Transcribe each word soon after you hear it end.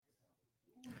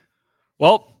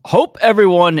Well, hope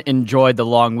everyone enjoyed the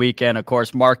long weekend. Of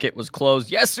course, market was closed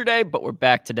yesterday, but we're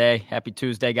back today. Happy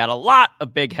Tuesday. Got a lot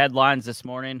of big headlines this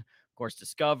morning. Of course,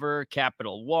 Discover,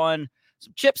 Capital One,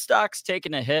 some chip stocks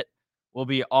taking a hit. We'll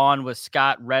be on with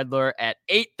Scott Redler at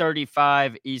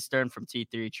 8:35 Eastern from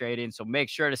T3 Trading. So make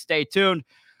sure to stay tuned.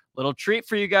 Little treat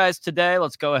for you guys today.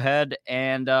 Let's go ahead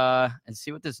and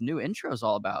see what this new intro is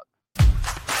all about.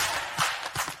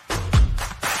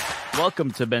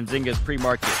 Welcome to Benzinga's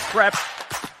pre-market prep.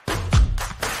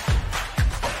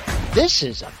 This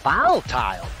is a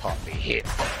volatile puppy here.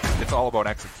 It's all about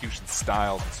execution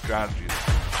styles and strategies.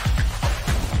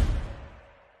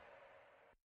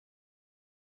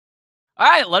 All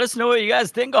right, let us know what you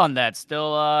guys think on that.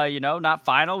 Still, not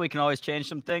final. We can always change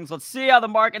some things. Let's see how the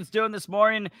market's doing this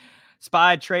morning.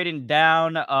 SPY trading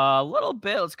down a little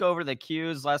bit. Let's go over the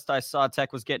Qs. Last I saw,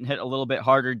 tech was getting hit a little bit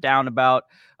harder, down about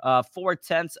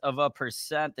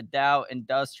 0.4%. The Dow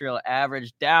Industrial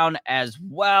Average down as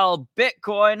well.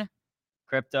 Bitcoin,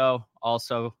 crypto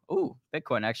also. Ooh,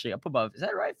 Bitcoin actually up above. Is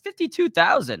that right?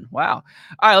 52,000. Wow.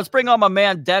 All right, let's bring on my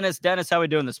man, Dennis. Dennis, how we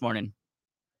doing this morning?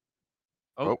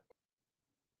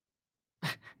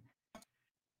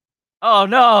 Oh,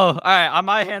 no. All right,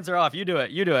 my hands are off. You do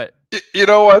it. You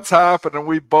know what's happening?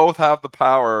 We both have the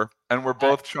power, and we're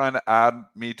both trying to add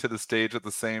me to the stage at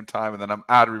the same time, and then I'm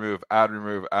add, remove.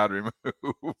 It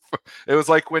was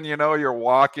like when, you're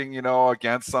walking,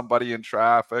 against somebody in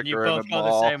traffic or in a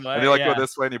mall, and you go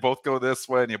this way, and you both go this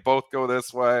way, and you both go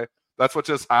this way. That's what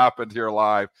just happened here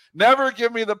live. Never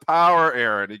give me the power,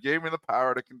 Aaron. He gave me the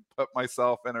power to put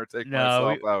myself in or take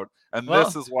myself out, and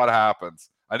this is what happens.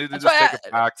 I need to just take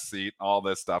a back seat and all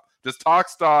this stuff. Just talk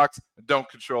stocks and don't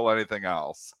control anything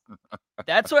else.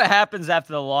 That's what happens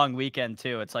after the long weekend,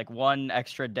 too. It's like one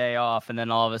extra day off, and then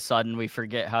all of a sudden we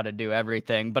forget how to do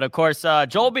everything. But, of course,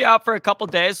 Joel will be out for a couple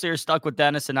days, so you're stuck with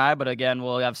Dennis and I. But, again,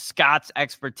 we'll have Scott's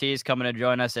expertise coming to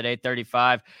join us at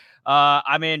 8:35.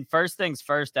 First things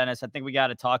first, Dennis, I think we got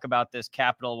to talk about this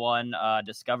Capital One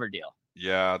Discover deal.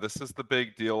 Yeah, this is the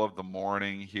big deal of the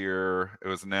morning here. It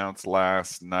was announced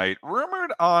last night,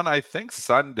 rumored on, I think,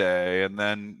 Sunday, and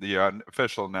then the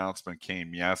official announcement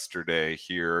came yesterday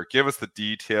here. Give us the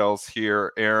details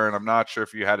here, Aaron. I'm not sure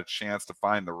if you had a chance to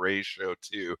find the ratio,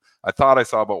 too. I thought I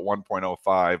saw about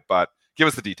 1.05, but give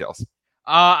us the details.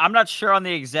 I'm not sure on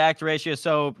the exact ratio.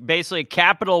 So basically,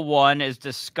 Capital One is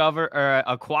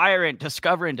acquiring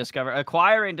Discover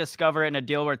in a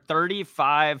deal worth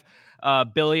 $35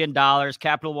 billion.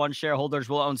 Capital One shareholders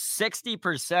will own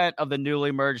 60% of the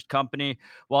newly merged company,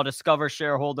 while Discover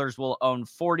shareholders will own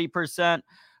 40%.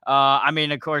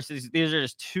 Of course, these are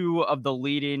just two of the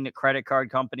leading credit card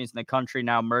companies in the country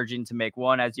now merging to make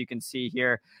one. As you can see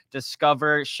here,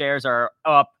 Discover shares are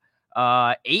up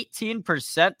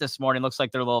 18% this morning. Looks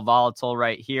like they're a little volatile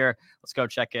right here. Let's go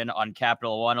check in on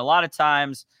Capital One. A lot of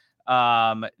times,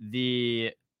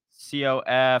 the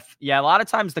COF. Yeah, a lot of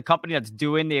times the company that's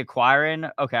doing the acquiring.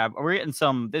 Okay, we're getting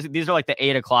some. These are like the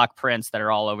 8 o'clock prints that are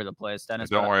all over the place, Dennis.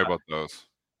 Don't worry about those.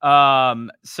 A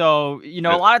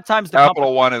lot of times the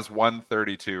Capital One is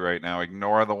 132 right now.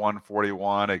 Ignore the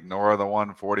 141. Ignore the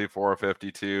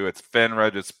 144.52. It's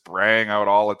FINRA just spraying out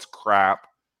all its crap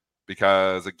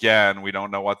because, again, we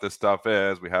don't know what this stuff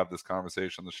is. We have this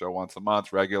conversation on the show once a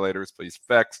month. Regulators, please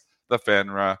fix the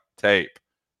FINRA tape.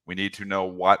 We need to know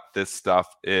what this stuff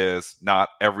is. Not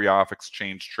every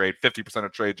off-exchange trade. 50%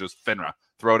 of trades just FINRA.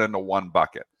 Throw it into one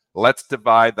bucket. Let's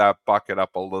divide that bucket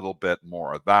up a little bit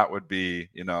more. That would be,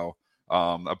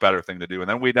 a better thing to do. And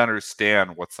then we'd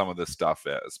understand what some of this stuff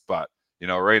is. But,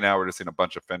 right now we're just seeing a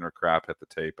bunch of FINRA crap hit the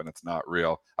tape, and it's not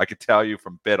real. I could tell you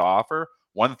from bid offer,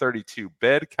 132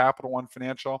 bid, Capital One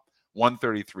Financial,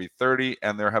 133.30,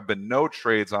 and there have been no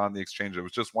trades on the exchange. It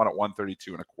was just one at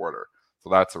 132.25. So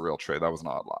that's a real trade. That was an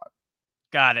odd lot.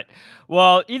 Got it.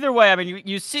 Well, either way,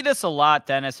 you see this a lot,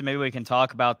 Dennis, and maybe we can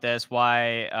talk about this.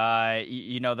 Why,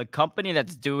 the company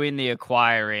that's doing the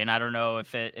acquiring, I don't know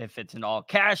if it's an all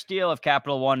cash deal, if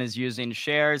Capital One is using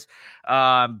shares,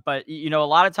 but a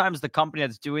lot of times the company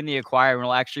that's doing the acquiring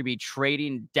will actually be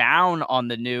trading down on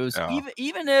the news,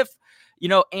 even if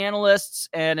analysts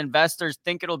and investors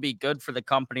think it'll be good for the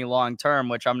company long term,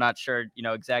 which I'm not sure,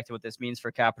 exactly what this means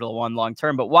for Capital One long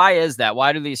term. But why is that?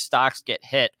 Why do these stocks get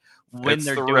hit when it's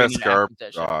they're the doing risk an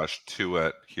acquisition? arbitrage to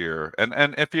it here?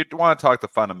 And if you want to talk the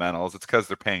fundamentals, it's because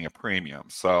they're paying a premium.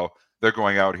 So they're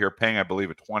going out here paying, I believe,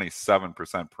 a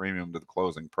 27% premium to the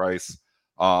closing price.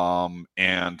 That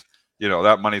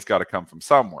money's got to come from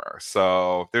somewhere.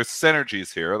 So there's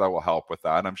synergies here that will help with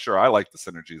that. And I'm sure I like the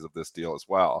synergies of this deal as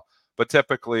well. But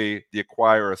typically, the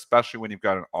acquirer, especially when you've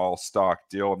got an all-stock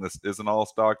deal, and this is an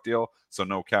all-stock deal, so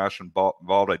no cash involved.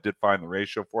 I did find the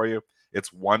ratio for you.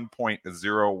 It's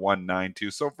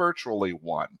 1.0192, so virtually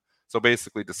 1. So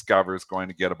basically, Discover is going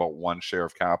to get about 1 share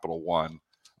of Capital One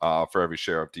for every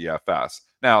share of DFS.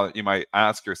 Now, you might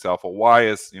ask yourself, well, why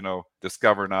is,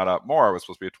 Discover not up more? It was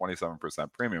supposed to be a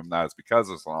 27% premium. That is because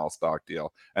it's an all-stock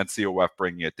deal and COF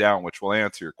bringing it down, which will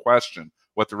answer your question.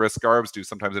 What the risk arbs do,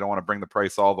 sometimes they don't want to bring the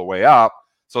price all the way up,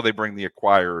 so they bring the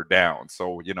acquirer down.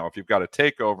 So, if you've got a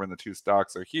takeover and the two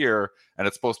stocks are here and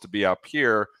it's supposed to be up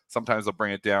here, sometimes they'll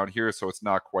bring it down here so it's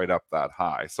not quite up that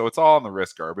high. So it's all in the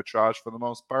risk arbitrage for the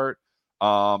most part.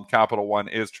 Capital One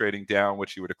is trading down,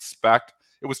 which you would expect.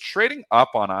 It was trading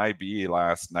up on IB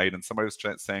last night, and somebody was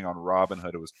saying on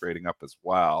Robinhood it was trading up as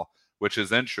well, which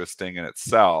is interesting in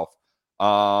itself.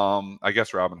 I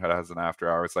guess Robinhood has an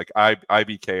after hours. Like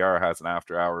IBKR has an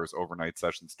after hours overnight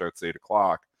session, starts 8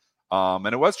 o'clock. And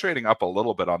it was trading up a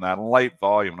little bit on that light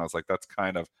volume. And I was like, that's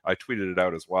I tweeted it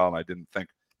out as well. And I didn't think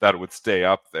that it would stay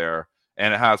up there.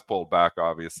 And it has pulled back,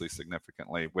 obviously,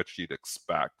 significantly, which you'd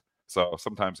expect. So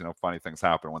sometimes, funny things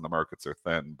happen when the markets are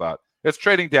thin. But it's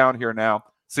trading down here now.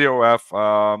 COF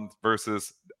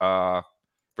versus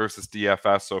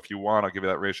DFS. So if you want, I'll give you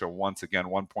that ratio once again,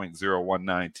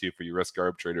 1.0192 for you risk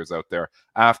arb traders out there.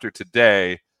 After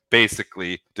today,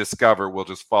 basically, Discover will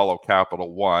just follow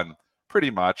Capital One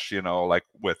pretty much, like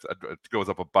with it goes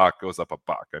up a buck, goes up a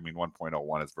buck. I mean,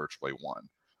 1.01 is virtually 1.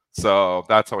 So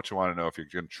that's what you want to know if you're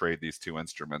going to trade these two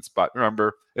instruments. But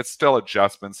remember, it's still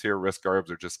adjustments here. Risk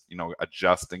arbs are just,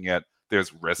 adjusting it.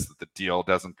 There's risk that the deal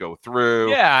doesn't go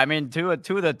through. Yeah, I mean, two of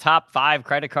the top 5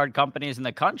 credit card companies in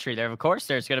the country. There's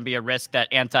going to be a risk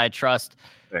that antitrust,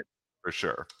 for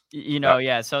sure.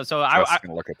 Yeah. So I'm going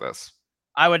to look at this.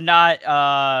 I would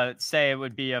not say it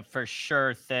would be a for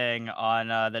sure thing on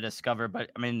the Discover,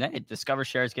 but I mean, hey, Discover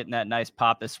shares getting that nice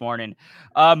pop this morning.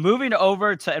 Moving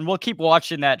over to, and we'll keep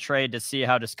watching that trade to see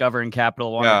how Discover and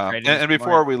Capital One are trading. And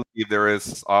before we leave, there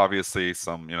is obviously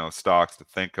some stocks to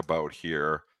think about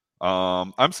here.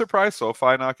 I'm surprised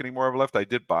SoFi not getting more of a lift. I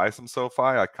did buy some SoFi.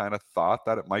 I kind of thought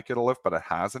that it might get a lift, but it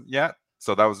hasn't yet.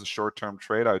 So that was a short-term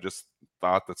trade. I just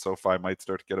thought that SoFi might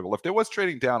start to get a lift. It was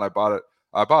trading down. I bought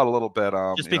a little bit.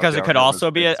 Just because it could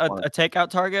also be a takeout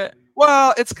target?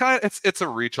 Well, it's a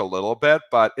reach a little bit,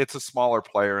 but it's a smaller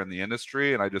player in the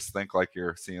industry. And I just think like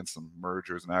you're seeing some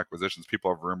mergers and acquisitions.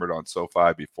 People have rumored on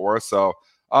SoFi before. So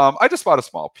I just bought a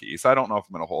small piece. I don't know if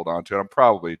I'm going to hold on to it. I'm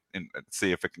probably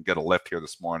see if it can get a lift here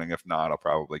this morning. If not, I'll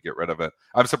probably get rid of it.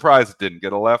 I'm surprised it didn't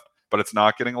get a lift, but it's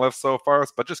not getting a lift so far.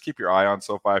 But just keep your eye on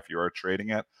SoFi if you are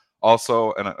trading it.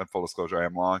 Also, and full disclosure, I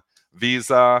am long.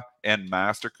 Visa and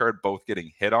MasterCard both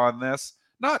getting hit on this.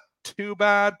 Not too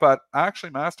bad, but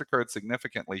actually MasterCard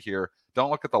significantly here.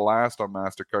 Don't look at the last on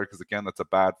MasterCard because, again, that's a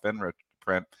bad FINRA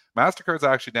print. MasterCard's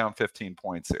actually down 15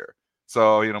 points here.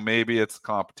 So, maybe it's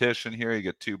competition here. You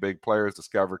get two big players,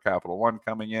 Discover, Capital One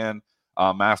coming in.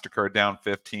 MasterCard down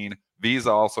 15.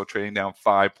 Visa also trading down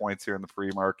 5 points here in the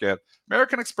pre-market.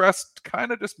 American Express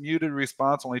kind of just muted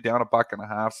response, only down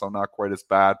 $1.50, so not quite as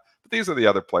bad. But these are the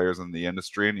other players in the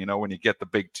industry. And, when you get the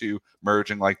big two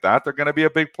merging like that, they're going to be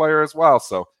a big player as well.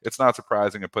 So it's not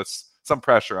surprising it puts some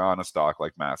pressure on a stock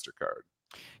like MasterCard.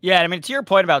 Yeah, I mean, to your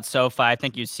point about SoFi, I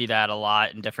think you see that a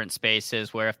lot in different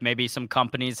spaces where if maybe some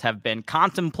companies have been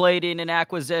contemplating an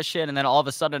acquisition and then all of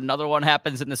a sudden another one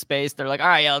happens in the space, they're like, all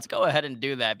right, yeah, let's go ahead and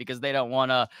do that because they don't want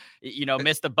to,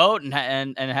 miss the boat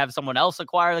and have someone else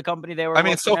acquire the company they were. I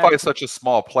mean, SoFi is such a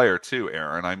small player too,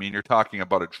 Aaron. I mean, you're talking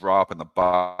about a drop in the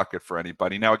bucket for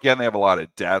anybody. Now, again, they have a lot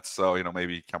of debt, so,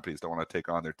 maybe companies don't want to take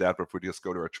on their debt, but if we just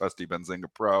go to our trusty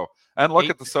Benzinga Pro and look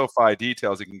at the SoFi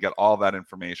details, you can get all that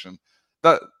information.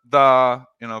 The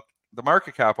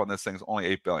market cap on this thing is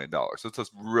only $8 billion. So it's a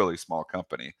really small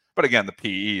company. But again, the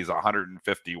PE is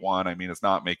 151. I mean, it's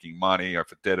not making money. Or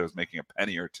if it did, it was making a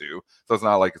penny or two. So it's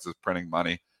not like it's just printing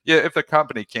money. Yeah, if the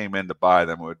company came in to buy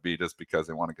them, it would be just because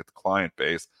they want to get the client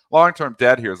base. Long-term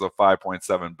debt here is a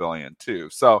 $5.7 billion too.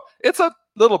 So it's a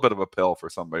little bit of a pill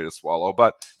for somebody to swallow.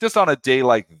 But just on a day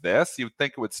like this, you'd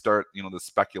think it would start, the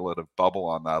speculative bubble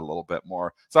on that a little bit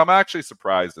more. So I'm actually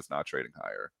surprised it's not trading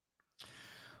higher.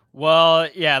 Well,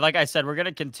 yeah, like I said, we're going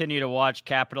to continue to watch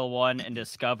Capital One and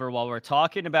Discover while we're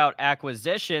talking about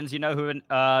acquisitions. You know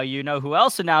who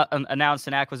else announced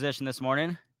an acquisition this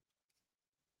morning?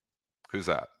 Who's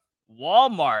that?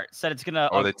 Walmart said it's going to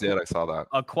they did. I saw that.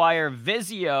 Acquire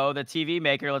Vizio, the TV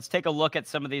maker. Let's take a look at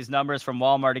some of these numbers from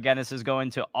Walmart. Again, this is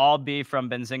going to all be from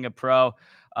Benzinga Pro.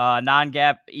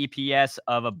 Non-GAAP EPS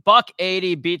of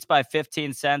 $1.80, beats by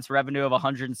 15 cents. Revenue of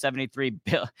 173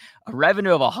 billion. A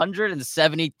revenue of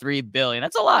 173 billion.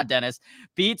 That's a lot, Dennis.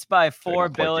 Beats by They 4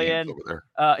 don't play games billion. over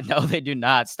there. No, they do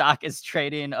not. Stock is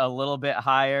trading a little bit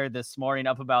higher this morning,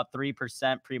 up about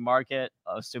 3% pre-market,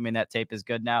 assuming that tape is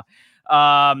good now.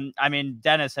 I mean,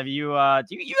 Dennis, have you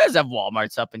you guys have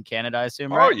Walmarts up in Canada, I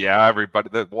assume, right? Oh yeah, everybody.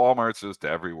 The Walmart's just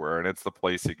everywhere, and it's the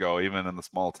place you go. Even in the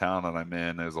small town that I'm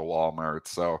in, is a Walmart.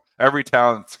 So every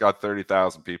town that's got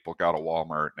 30,000 people got a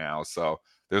Walmart now. So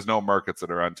there's no markets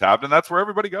that are untapped, and that's where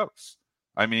everybody goes.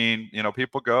 I mean,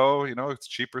 people go. It's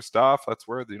cheaper stuff. That's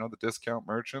where the discount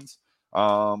merchants.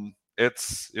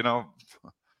 It's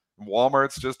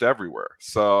Walmart's just everywhere,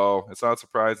 so it's not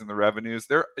surprising the revenues.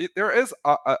 There is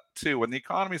too, when the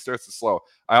economy starts to slow.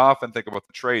 I often think about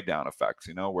the trade down effects,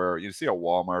 where you see a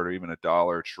Walmart or even a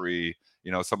Dollar Tree,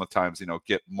 sometimes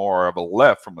get more of a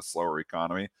lift from a slower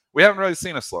economy. We haven't really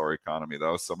seen a slower economy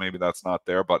though, so maybe that's not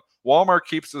there. But Walmart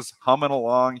keeps us humming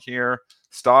along here.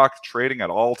 Stock trading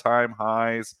at all-time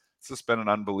highs. It's just been an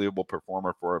unbelievable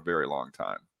performer for a very long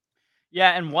time.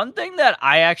 Yeah, and one thing that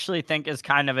I actually think is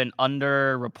kind of an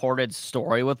underreported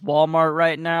story with Walmart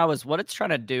right now is what it's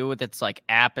trying to do with its like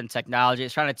app and technology.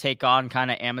 It's trying to take on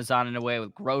kind of Amazon in a way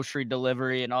with grocery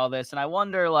delivery and all this. And I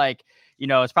wonder, like,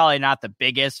 it's probably not the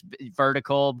biggest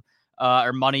vertical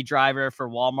or money driver for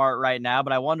Walmart right now,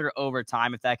 but I wonder over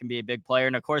time if that can be a big player.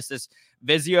 And of course, this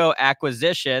Vizio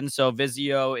acquisition. So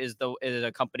Vizio is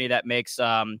a company that makes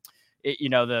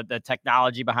the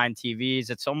technology behind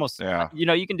TVs. It's almost,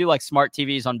 you can do like smart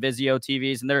TVs on Vizio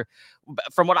TVs, and they're,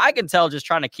 from what I can tell, just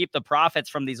trying to keep the profits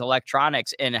from these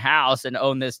electronics in house and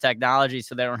own this technology,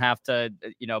 so they don't have to,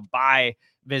 buy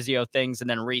Vizio things and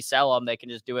then resell them. They can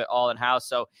just do it all in house.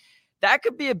 So that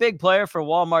could be a big player for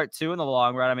Walmart too in the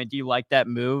long run. I mean, do you like that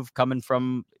move coming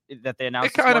from that they announced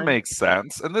It this kind of morning? makes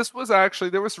sense. And this was actually,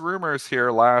 there was rumors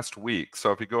here last week.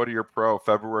 So if you go to your pro,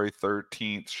 February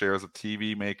 13th, shares of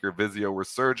TV maker Vizio were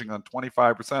surging on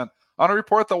 25% on a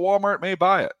report that Walmart may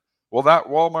buy it. Well, that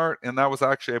Walmart, and that was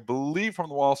actually, I believe, from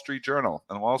the Wall Street Journal.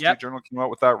 And the Wall Street Journal came out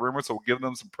with that rumor. So we'll give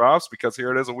them some props, because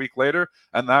here it is a week later.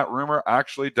 And that rumor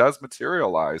actually does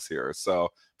materialize here. So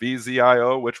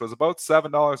VZIO, which was about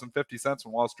 $7.50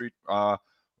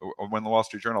 when the Wall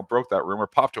Street Journal broke that rumor,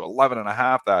 popped to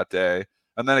 11.5 that day.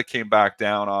 And then it came back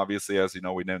down, obviously, as we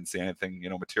didn't see anything,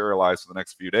 materialize for the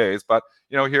next few days. But,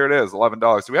 here it is,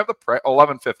 $11. So we have the price,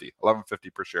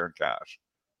 11.50 per share in cash.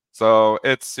 So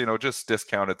it's, just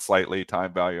discounted slightly,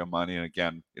 time value of money. And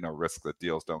again, risk that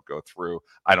deals don't go through.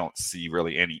 I don't see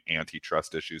really any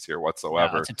antitrust issues here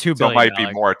whatsoever. No, it's a $2 so it billion might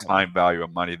be more time value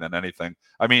of money than anything.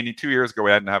 I mean, 2 years ago,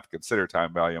 we hadn't have to consider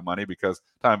time value of money because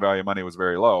time value of money was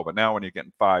very low. But now when you're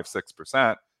getting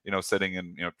 5-6%, sitting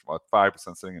in,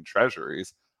 5% sitting in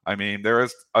treasuries, I mean, there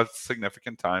is a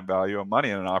significant time value of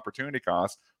money and an opportunity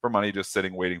cost for money just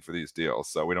sitting waiting for these deals.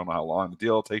 So we don't know how long the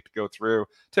deal will take to go through.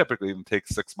 Typically, it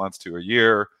takes 6 months to a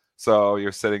year. So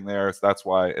you're sitting there. So that's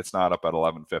why it's not up at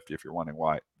 11.50. If you're wondering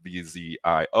why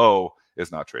VZIO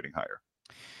is not trading higher.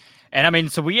 And I mean,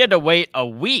 so we had to wait a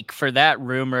week for that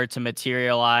rumor to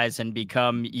materialize and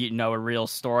become, a real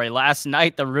story. Last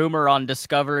night, the rumor on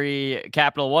Discovery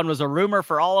Capital One was a rumor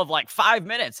for all of like 5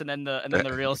 minutes, and then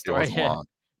the real story hit.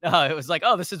 No, it was like,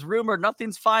 oh, this is rumored.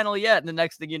 Nothing's final yet. And the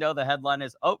next thing you know, the headline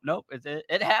is, oh, nope,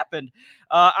 it happened.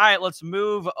 All right, let's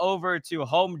move over to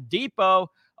Home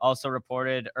Depot. Also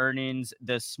reported earnings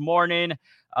this morning.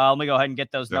 Let me go ahead and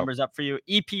get those numbers up for you.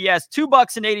 EPS,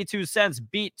 $2.82,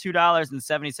 beat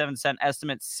 $2.77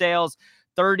 estimate. Sales,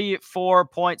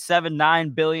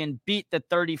 $34.79 billion, beat the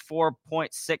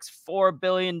 $34.64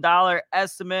 billion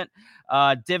estimate.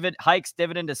 Hikes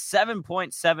dividend to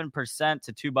 7.7%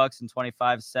 to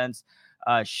 $2.25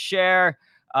 share.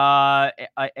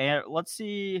 And let's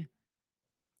see.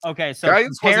 Okay, so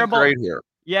guidance wasn't great here.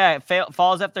 Yeah, it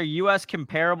falls after U.S.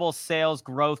 comparable sales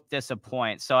growth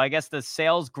disappoints. So I guess the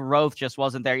sales growth just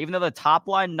wasn't there, even though the top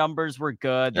line numbers were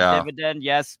good. The dividend,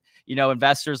 yes,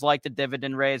 investors like the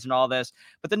dividend raise and all this,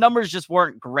 but the numbers just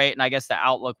weren't great. And I guess the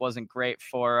outlook wasn't great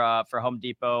for Home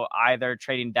Depot either,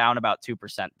 trading down about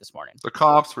 2% this morning. The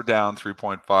comps were down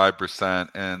 3.5%,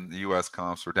 and the U.S.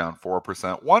 comps were down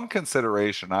 4%. One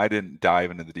consideration, I didn't dive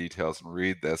into the details and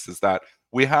read this, is that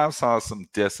we have saw some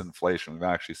disinflation. We've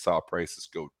actually saw prices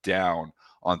go down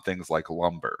on things like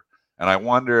lumber. And I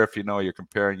wonder if, you're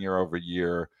comparing year over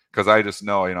year, because I just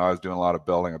know, I was doing a lot of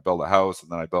building. I built a house and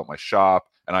then I built my shop.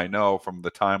 And I know from the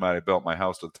time I built my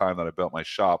house to the time that I built my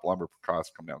shop, lumber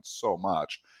costs come down so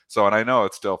much. So, and I know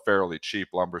it's still fairly cheap.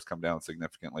 Lumber's come down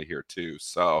significantly here too.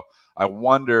 So I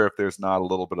wonder if there's not a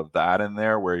little bit of that in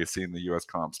there where you're seeing the U.S.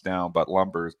 comps down, but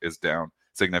lumber is down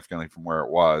significantly from where it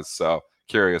was. So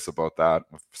curious about that.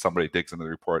 If somebody digs into the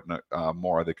report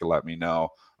more, they could let me know.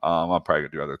 I'm probably gonna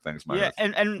do other things. Yeah,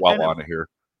 and On to here.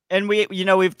 And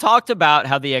we've talked about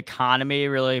how the economy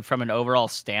really from an overall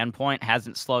standpoint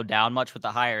hasn't slowed down much with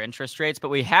the higher interest rates, but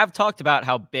we have talked about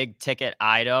how big ticket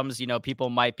items, people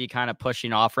might be kind of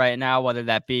pushing off right now, whether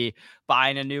that be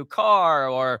buying a new car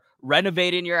or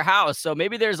renovating your house. So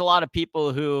maybe there's a lot of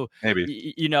people who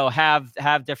maybe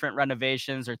have different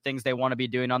renovations or things they want to be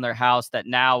doing on their house that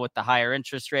now with the higher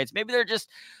interest rates, maybe they're just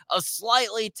a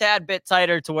slightly tad bit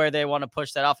tighter to where they want to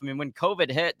push that off. I mean, when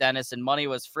COVID hit, Dennis, and money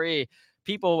was free,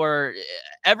 people were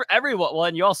everyone. Well,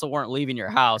 and you also weren't leaving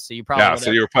your house, so you probably so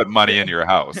you were putting money in your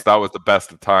house. That was the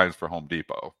best of times for Home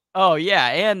Depot. Oh yeah,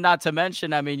 and not to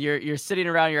mention, I mean, you're sitting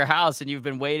around your house and you've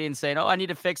been waiting, saying, "Oh, I need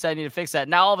to fix that."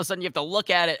 Now all of a sudden you have to look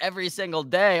at it every single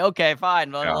day. Okay,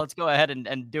 fine. Well, let's go ahead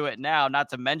and do it now. Not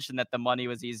to mention that the money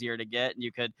was easier to get, and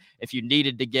you could, if you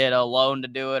needed to get a loan to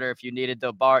do it, or if you needed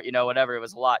to borrow, whatever, it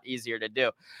was a lot easier to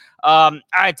do. All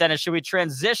right, Dennis, should we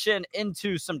transition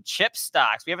into some chip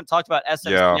stocks? We haven't talked about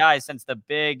SMCI since the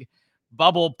big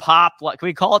bubble pop. Can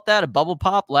we call it that? A bubble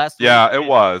pop last week? Yeah, it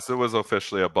was. It was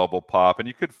officially a bubble pop, and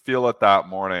you could feel it that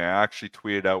morning. I actually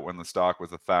tweeted out when the stock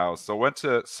was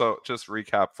 1,000. So just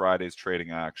recap Friday's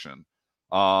trading action.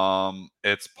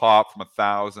 It's popped from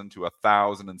 1,000 to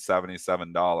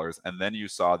 $1,077, and then you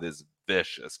saw this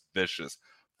vicious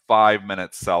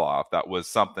 5-minute sell-off. That was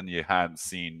something you hadn't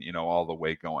seen, all the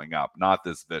way going up. Not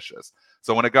this vicious.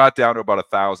 So when it got down to about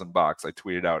 $1,000, I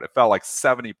tweeted out, it felt like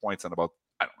 70 points in about,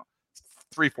 I don't know,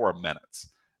 3-4 minutes.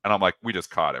 And I'm like, we just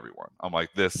caught everyone. I'm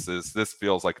like, this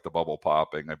feels like the bubble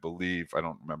popping. I believe, I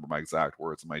don't remember my exact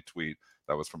words in my tweet.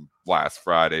 That was from last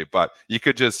Friday, but you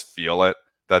could just feel it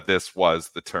that this was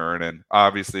the turn. And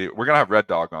obviously we're going to have Red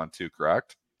Dog on too,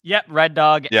 correct? Yep, Red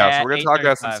Dog. Yeah, so we're going to talk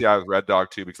SMCI with Red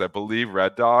Dog too, because I believe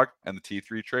Red Dog and the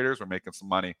T3 traders were making some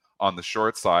money on the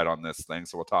short side on this thing.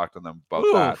 So we'll talk to them about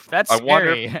that. That's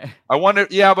scary. I wonder,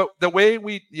 yeah, but the way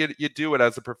you do it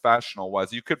as a professional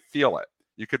was you could feel it.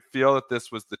 You could feel that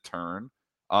this was the turn.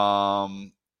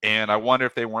 And I wonder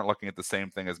if they weren't looking at the same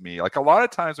thing as me. Like a lot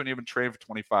of times when you've been trading for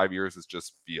 25 years, it's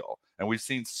just feel. And we've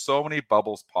seen so many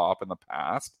bubbles pop in the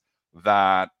past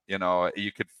that,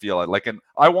 you could feel it. And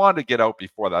I wanted to get out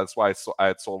before that. That's why I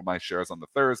had sold my shares on the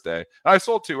Thursday. And I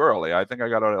sold too early. I think I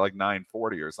got out at like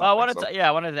 9:40 or something. I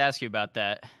wanted to ask you about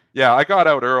that. Yeah, I got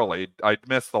out early. I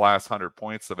missed the last 100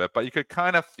 points of it, but you could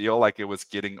kind of feel like it was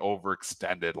getting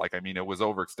overextended. It was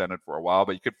overextended for a while,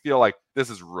 but you could feel like this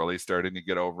is really starting to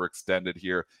get overextended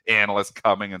here. Analysts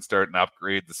coming and starting to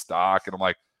upgrade the stock. And I'm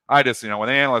like, when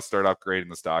the analysts start upgrading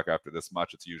the stock after this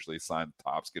much, it's usually a sign the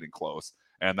top's getting close.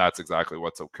 And that's exactly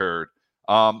what's occurred.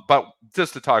 But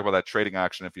just to talk about that trading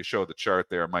action, if you show the chart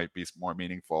there, it might be more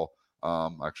meaningful.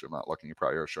 Actually, I'm not looking. You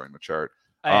probably are showing the chart.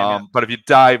 But if you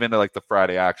dive into like the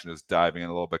Friday action, is diving in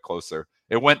a little bit closer,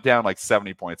 it went down like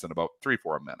 70 points in about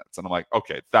 3-4 minutes. And I'm like,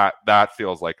 okay, that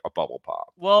feels like a bubble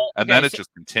pop. Well, and then it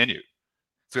just continued.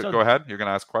 So go ahead. You're going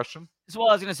to ask a question? Well,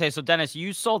 I was going to say, so Dennis,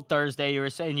 you sold Thursday. You were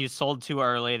saying you sold too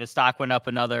early. The stock went up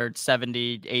another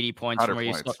 70, 80 points from where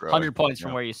you sold, 100 points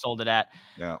from where you sold it at.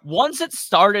 Yeah. Once it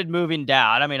started moving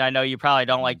down, I mean, I know you probably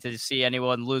don't like to see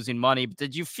anyone losing money, but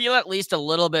did you feel at least a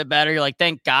little bit better? You're like,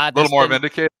 thank God. A little more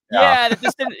vindicated? Yeah,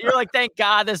 you're like, thank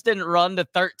God this didn't run to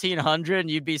 1,300. And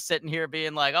you'd be sitting here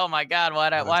being like, oh my God,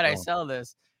 why'd I sell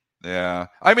this? Yeah.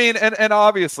 I mean, and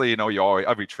obviously,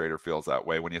 every trader feels that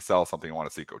way. When you sell something, you want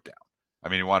to see it go down. I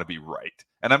mean, you want to be right.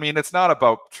 And I mean, it's not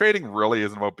about trading, really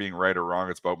isn't about being right or wrong.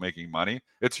 It's about making money.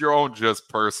 It's your own just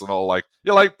personal,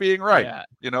 you like being right. Yeah.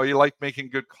 You like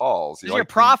making good calls. You already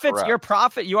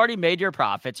made your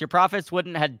profits. Your profits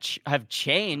wouldn't have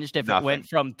changed if it went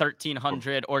from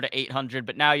 1,300 or to 800.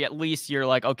 But now at least you're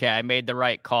like, okay, I made the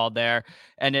right call there.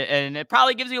 And it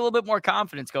probably gives you a little bit more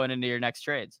confidence going into your next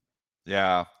trades.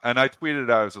 Yeah. And I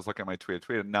was just looking at my tweet.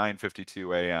 I tweeted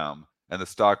 9:52 a.m. And the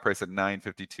stock price at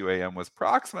 9:52 a.m. was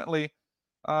approximately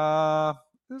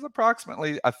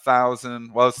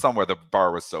 1,000. Well, somewhere the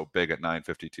bar was so big at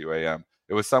 9:52 a.m.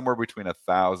 It was somewhere between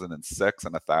 1,006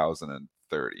 and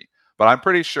 1,030. But I'm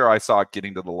pretty sure I saw it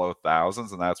getting to the low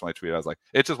thousands, and that's when I tweeted. I was like,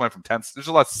 it just went from 10, just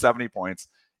less 70 points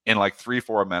in like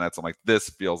 3-4 minutes. I'm like, this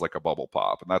feels like a bubble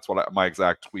pop, and that's what my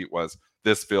exact tweet was.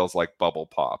 This feels like bubble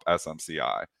pop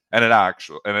SMCI, and it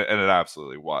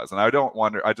absolutely was. And I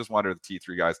just wonder the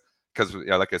T3 guys. Because,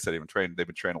 like I said, they've been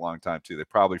training a long time too. They're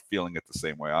probably feeling it the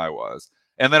same way I was.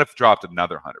 And then it dropped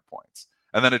another 100 points.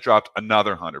 And then it dropped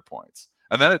another 100 points.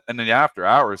 And then in the after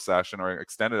hours session or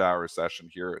extended hours session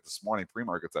here this morning,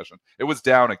 pre-market session, it was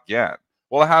down again.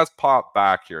 Well, it has popped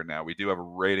back here now. We do have a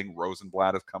rating.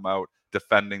 Rosenblatt has come out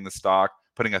defending the stock.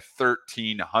 putting a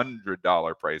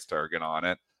 $1,300 price target on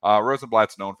it.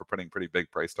 Rosenblatt's known for putting pretty big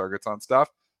price targets on stuff.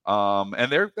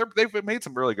 And they've made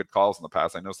some really good calls in the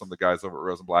past. I know some of the guys over at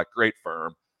Rosenblatt, great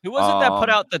firm. Who was it that put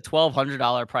out the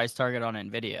 $1,200 price target on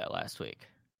Nvidia last week?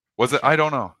 Was it? I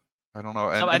don't know. And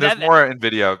there's more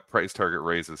Nvidia price target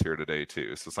raises here today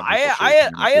too. So some people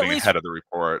getting ahead of the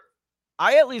report.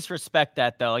 I at least respect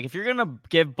that though. Like if you're gonna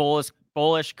give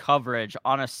bullish coverage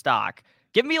on a stock,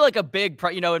 give me like a big,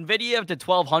 Nvidia to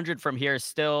 1,200 from here is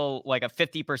still like a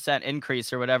 50%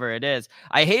 increase or whatever it is.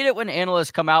 I hate it when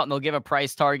analysts come out and they'll give a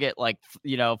price target like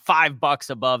 $5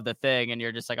 above the thing, and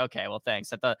you're just like, okay, well,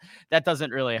 thanks. That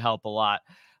doesn't really help a lot.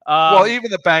 Well,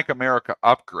 even the Bank America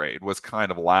upgrade was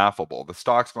kind of laughable. The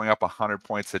stock's going up 100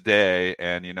 points a day,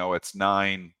 and it's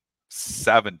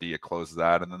 970 it closes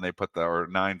at, and then they put or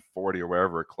 940 or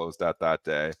wherever it closed at that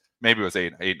day. Maybe it was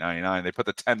 899. They put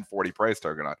the 1040 price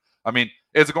target on. I mean,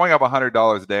 it's going up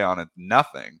 $100 a day on it,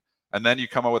 nothing. And then you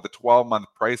come up with a 12-month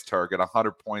price target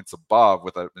 100 points above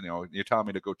with you're telling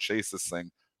me to go chase this thing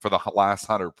for the last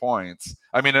 100 points.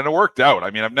 I mean, and it worked out.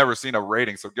 I mean, I've never seen a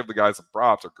rating, so give the guys some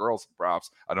props or girls some props.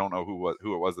 I don't know who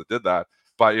it was that did that,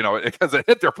 but because it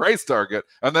hit their price target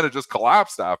and then it just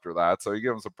collapsed after that. So you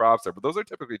give them some props there. But those are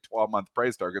typically 12-month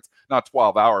price targets, not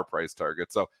 12-hour price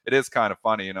targets. So it is kind of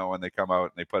funny, when they come out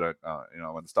and they put when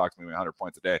the stock's moving 100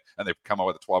 points a day and they come out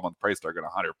with a 12-month price target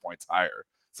 100 points higher.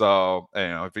 So,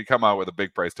 if you come out with a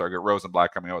big price target,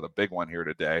 Rosenblatt coming out with a big one here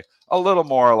today, a little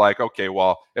more like, okay,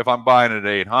 well, if I'm buying it at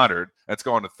 800, it's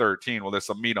going to 13. Well, there's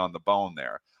some meat on the bone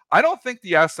there. I don't think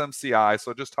the SMCI,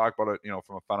 so just talk about it,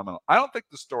 from a fundamental, I don't think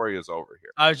the story is over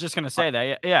here. I was just going to say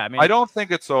that. Yeah. I mean, I don't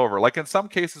think it's over. Like in some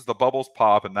cases, the bubbles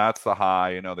pop and that's the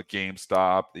high, the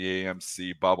GameStop, the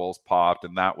AMC bubbles popped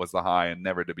and that was the high and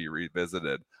never to be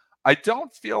revisited. I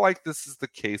don't feel like this is the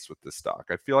case with this stock.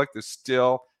 I feel like there's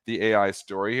still the AI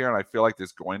story here, and I feel like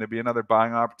there's going to be another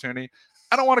buying opportunity.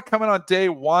 I don't want to come in on day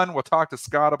one. We'll talk to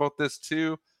Scott about this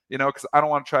too, because I don't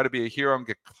want to try to be a hero and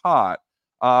get caught.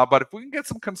 But if we can get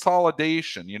some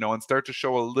consolidation, and start to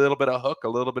show a little bit of hook, a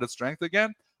little bit of strength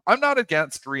again, I'm not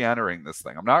against re-entering this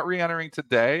thing. I'm not re-entering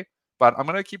today, but I'm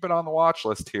going to keep it on the watch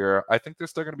list here. I think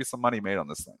there's still going to be some money made on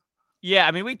this thing. Yeah,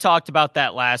 I mean, we talked about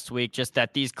that last week, just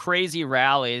that these crazy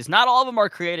rallies, not all of them are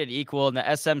created equal, and the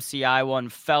SMCI one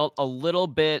felt a little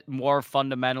bit more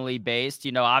fundamentally based.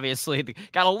 Obviously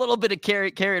got a little bit of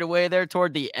carried away there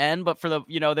toward the end, but for the,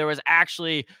 there was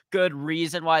actually good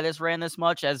reason why this ran this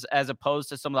much as opposed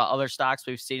to some of the other stocks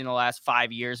we've seen in the last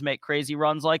 5 years make crazy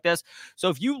runs like this. So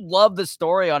if you love the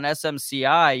story on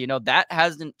SMCI, that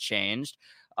hasn't changed.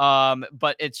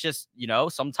 But it's just,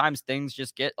 sometimes things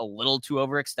just get a little too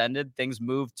overextended. Things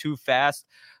move too fast,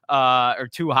 or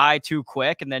too high, too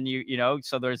quick. And then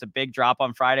so there's a big drop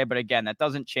on Friday. But again, that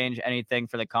doesn't change anything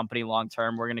for the company long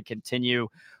term. We're going to continue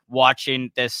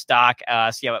watching this stock,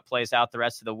 see how it plays out the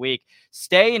rest of the week.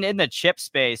 Staying in the chip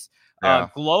space,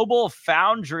 Global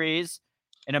Foundries,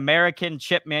 an American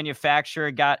chip manufacturer,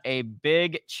 got a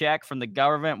big check from the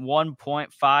government,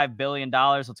 $1.5 billion.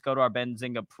 Let's go to our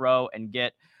Benzinga Pro and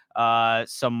get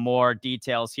some more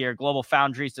details here. Global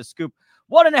Foundries to scoop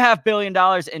 $1.5 billion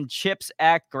in CHIPS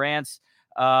Act grants.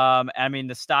 I mean,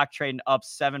 the stock trading up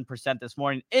 7% this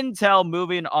morning. Intel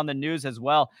moving on the news as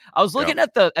well. I was looking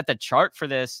at the chart for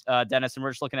this, Dennis, and we're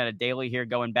just looking at a daily here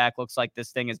going back. Looks like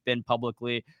this thing has been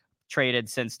publicly traded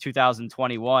since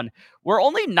 2021. We're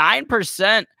only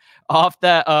 9% off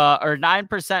that, or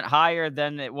 9% higher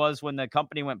than it was when the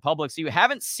company went public. So you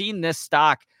haven't seen this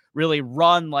stock really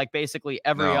run like basically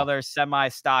every other semi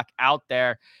stock out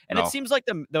there. And it seems like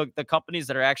the companies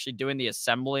that are actually doing the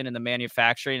assembling and the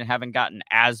manufacturing haven't gotten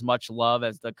as much love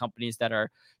as the companies that are,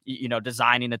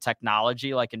 designing the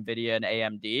technology like NVIDIA and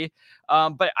AMD.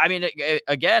 But I mean,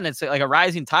 again, it's like a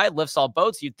rising tide lifts all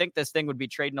boats. You'd think this thing would be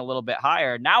trading a little bit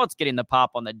higher. Now it's getting the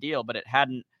pop on the deal, but it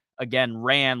hadn't, again,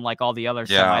 ran like all the other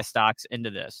semi stocks into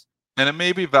this. And it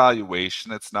may be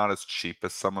valuation. It's not as cheap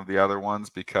as some of the other ones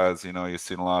because, you've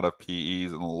seen a lot of PEs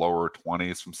in the lower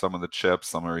 20s from some of the chips.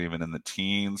 Some are even in the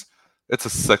teens. It's a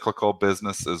cyclical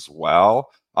business as well.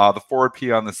 The forward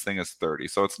P on this thing is 30,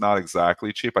 so it's not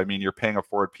exactly cheap. I mean, you're paying a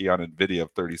forward P on NVIDIA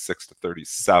of 36 to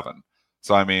 37.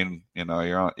 So, I mean,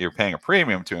 you're paying a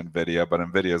premium to NVIDIA, but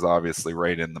NVIDIA is obviously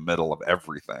right in the middle of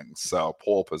everything. So,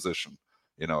 pole position,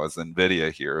 is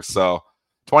NVIDIA here. So,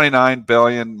 29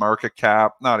 billion market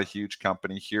cap, not a huge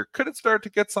company here. Could it start to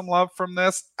get some love from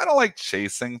this? I don't like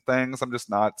chasing things. I'm just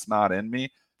not, it's not in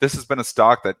me. This has been a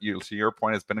stock that, to your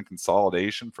point, has been in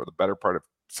consolidation for the better part of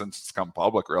since it's come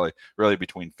public, really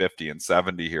between 50 and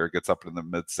 70 here. It gets up in the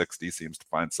mid 60s, seems to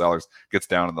find sellers, gets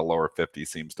down in the lower 50s,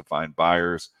 seems to find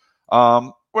buyers.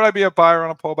 Would I be a buyer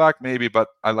on a pullback? Maybe, but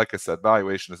like I said,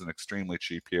 valuation isn't extremely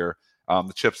cheap here.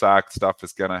 The CHIPS Act stuff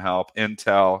is going to help.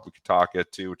 Intel, we could talk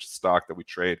it too, which is stock that we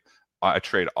trade. I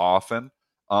trade often.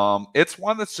 It's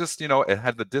one that's just, it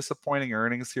had the disappointing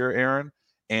earnings here, Aaron,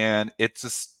 and it's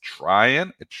just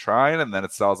trying, and then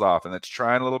it sells off, and it's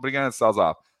trying a little bit again, it sells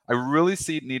off. I really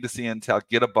need to see Intel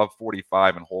get above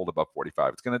 45 and hold above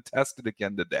 45. It's going to test it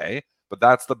again today, but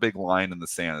that's the big line in the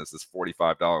sand, is this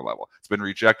 $45 level. It's been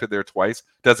rejected there twice.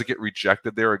 Does it get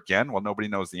rejected there again? Well, nobody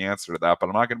knows the answer to that, but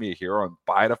I'm not going to be a hero and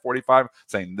buy it at 45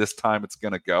 saying this time it's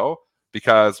going to go,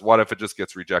 because what if it just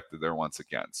gets rejected there once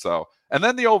again? So, and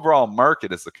then the overall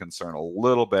market is a concern a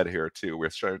little bit here too. We're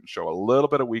starting to show a little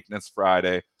bit of weakness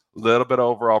Friday, a little bit of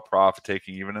overall profit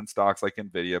taking, even in stocks like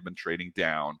NVIDIA have been trading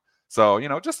down. So,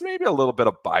 just maybe a little bit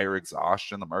of buyer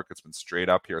exhaustion. The market's been straight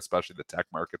up here, especially the tech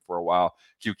market for a while.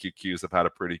 QQQs have had a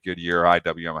pretty good year.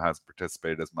 IWM hasn't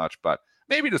participated as much, but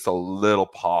maybe just a little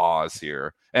pause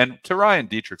here. And to Ryan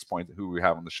Dietrich's point, who we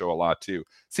have on the show a lot too,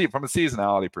 see, from a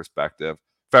seasonality perspective,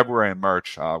 February and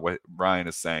March, what Ryan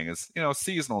is saying is,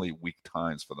 seasonally weak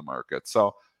times for the market.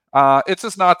 So it's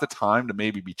just not the time to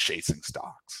maybe be chasing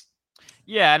stocks.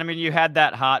 Yeah, and I mean, you had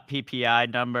that hot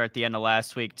PPI number at the end of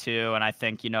last week too, and I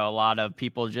think, a lot of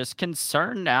people just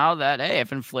concerned now that, hey,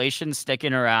 if inflation's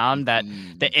sticking around, that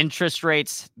the interest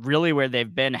rates really where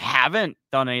they've been haven't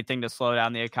done anything to slow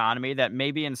down the economy, that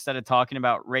maybe instead of talking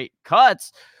about rate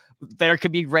cuts, there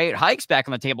could be rate hikes back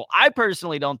on the table. I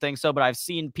personally don't think so, but I've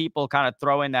seen people kind of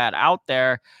throwing that out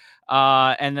there.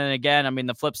 And then again, I mean,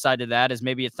 the flip side of that is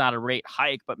maybe it's not a rate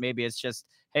hike, but maybe it's just,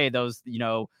 hey, those,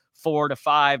 4 to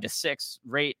 5 to 6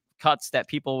 rate cuts that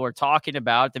people were talking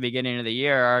about at the beginning of the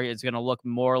year is going to look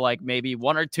more like maybe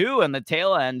 1 or 2 in the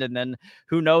tail end. And then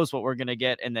who knows what we're going to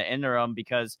get in the interim,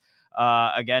 because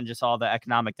again, just all the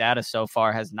economic data so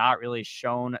far has not really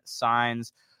shown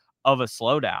signs of a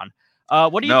slowdown.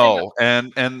 What do you think?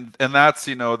 No, and that's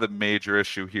the major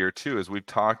issue here too, is we've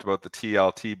talked about the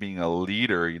TLT being a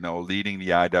leader, leading the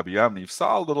IWM. And you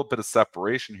saw a little bit of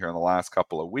separation here in the last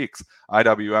couple of weeks.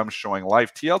 IWM showing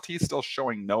life, TLT still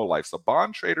showing no life. So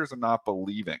bond traders are not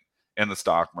believing in the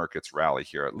stock market's rally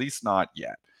here, at least not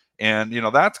yet. And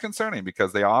that's concerning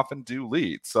because they often do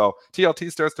lead. So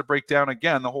TLT starts to break down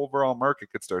again, the whole overall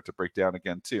market could start to break down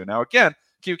again too. Now again,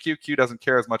 QQQ doesn't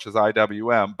care as much as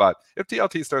IWM, but if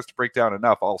TLT starts to break down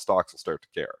enough, all stocks will start to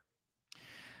care.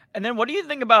 And then what do you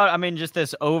think about, I mean, just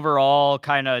this overall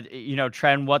kind of,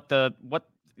 trend, what the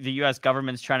U.S.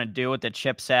 government's trying to do with the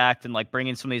CHIPS Act and like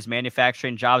bringing some of these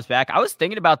manufacturing jobs back? I was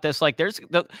thinking about this, like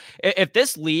if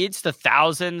this leads to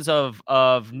thousands of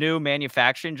new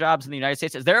manufacturing jobs in the United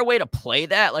States, is there a way to play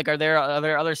that? Like, are there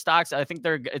other stocks? I think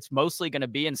it's mostly going to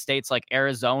be in states like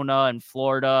Arizona and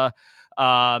Florida,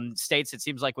 states, it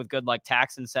seems like, with good like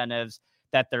tax incentives,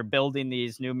 that they're building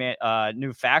these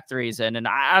new factories in. And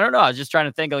I don't know, I was just trying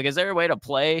to think, like, is there a way to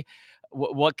play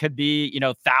what could be,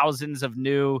 thousands of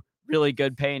new really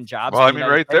good paying jobs? Well, I mean,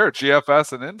 right there,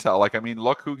 GFS and Intel. Like, I mean,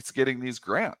 look who's getting these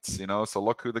grants, so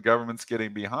look who the government's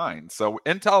getting behind. So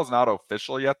Intel is not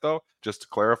official yet, though. Just to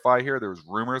clarify here, there's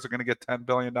rumors are going to get $10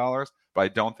 billion, but I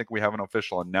don't think we have an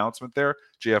official announcement there.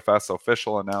 GFS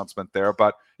official announcement there.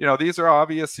 But, these are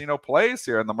obvious, plays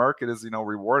here, and the market is,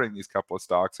 rewarding these couple of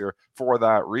stocks here for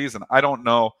that reason. I don't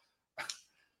know.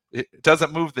 It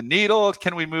doesn't move the needle.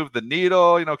 Can we move the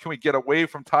needle? Can we get away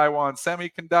from Taiwan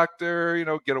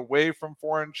Semiconductor? Get away from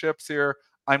foreign chips here?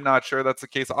 I'm not sure that's the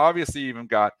case. Obviously, you even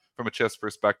got, from a chips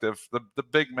perspective, the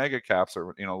big mega caps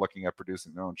are, looking at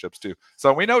producing their own chips too.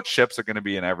 So we know chips are going to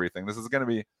be in everything. This is going to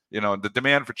be, the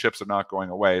demand for chips are not going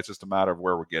away. It's just a matter of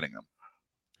where we're getting them.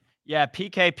 Yeah,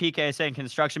 PK saying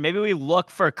construction. Maybe we look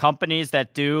for companies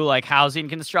that do like housing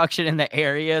construction in the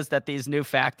areas that these new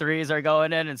factories are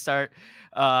going in and start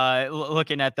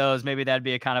looking at those. Maybe that'd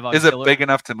be a kind of Is it big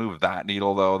enough to move that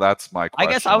needle though? That's my question.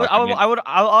 I guess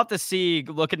I'll have to see,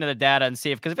 look into the data and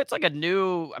see because if it's like a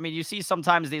new, I mean, you see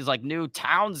sometimes these like new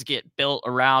towns get built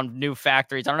around new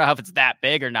factories. I don't know if it's that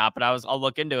big or not, but I'll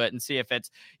look into it and see if it's,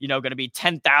 going to be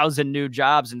 10,000 new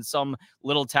jobs in some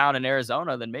little town in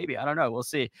Arizona, then maybe, I don't know. We'll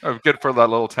see. Oh, good for that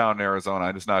little town in Arizona.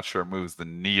 I'm just not sure it moves the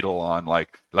needle on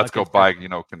like, let's go buy,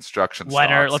 construction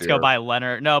Leonard, let's go buy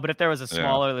Leonard. No, but if there was a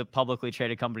smaller publicly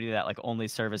traded company that like only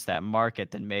serviced that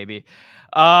market, then maybe.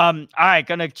 All right,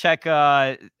 gonna check.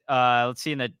 Let's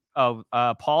see.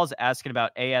 Paul's asking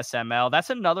about ASML. That's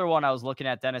another one I was looking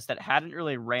at, Dennis, that hadn't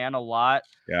really ran a lot.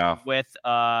 Yeah. With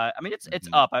I mean, it's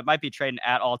up. It might be trading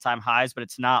at all-time highs, but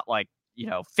it's not like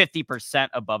 50%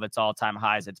 above its all-time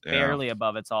highs. It's barely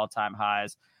above its all-time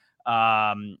highs.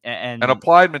 And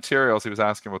Applied Materials, he was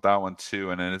asking about that one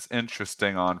too. And it's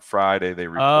interesting, on Friday they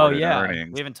reported we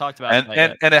earnings. haven't talked about And that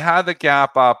yet. and it had the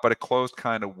gap up, but it closed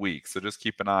kind of weak. So just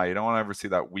keep an eye. You don't want to ever see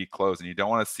that weak close, and you don't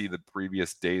want to see the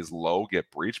previous day's low get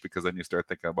breached, because then you start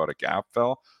thinking about a gap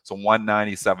fill. So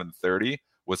 197.30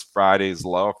 was Friday's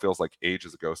low. It feels like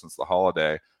ages ago since the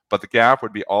holiday. But the gap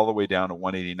would be all the way down to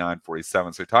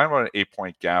 189.47. So you're talking about an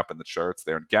 8-point gap in the charts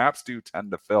there. And gaps do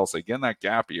tend to fill. So again, that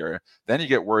gap area, then you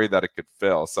get worried that it could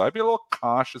fill. So I'd be a little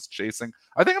cautious chasing.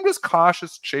 I think I'm just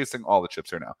cautious chasing all the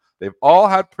chips here now. They've all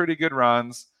had pretty good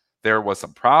runs. There was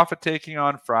some profit taking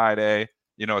on Friday,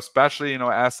 especially,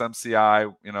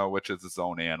 SMCI, which is its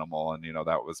own animal. And,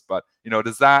 that was, but,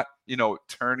 does that,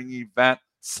 turning event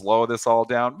slow this all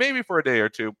down? Maybe for a day or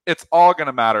two. It's all going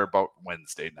to matter about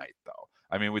Wednesday night, though.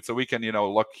 I mean, so we can,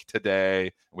 look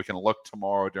today, we can look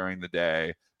tomorrow during the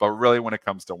day, but really when it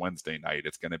comes to Wednesday night,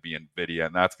 it's going to be NVIDIA,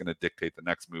 and that's going to dictate the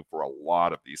next move for a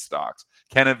lot of these stocks.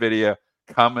 Can NVIDIA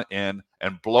come in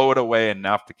and blow it away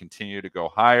enough to continue to go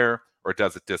higher, or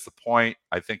does it disappoint?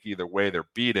 I think either way they're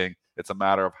beating. It's a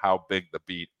matter of how big the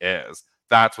beat is.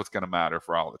 That's what's going to matter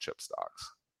for all the chip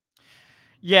stocks.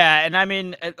 Yeah, and I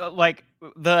mean, like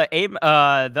the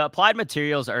Applied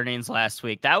Materials earnings last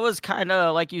week, that was kind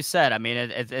of like you said. I mean,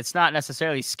 it's not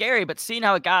necessarily scary, but seeing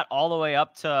how it got all the way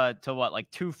up to what, like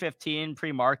 215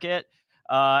 pre-market,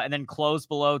 and then closed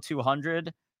below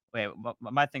 200. Wait,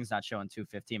 my thing's not showing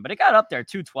 215, but it got up there,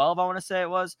 212. I want to say it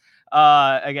was.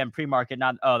 Again, pre-market,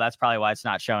 not. Oh, that's probably why it's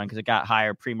not showing, because it got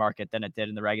higher pre-market than it did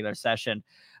in the regular session.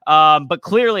 But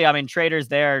clearly, I mean, traders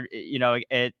there,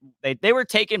 they were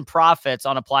taking profits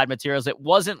on Applied Materials. It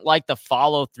wasn't like the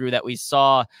follow through that we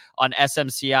saw on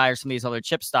SMCI or some of these other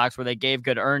chip stocks where they gave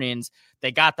good earnings.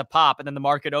 They got the pop, and then the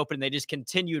market opened and they just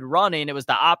continued running. It was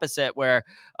the opposite, where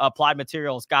Applied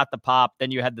Materials got the pop,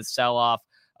 then you had the sell off,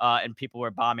 and people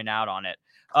were bombing out on it.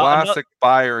 Classic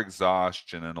buyer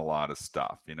exhaustion in a lot of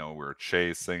stuff. We're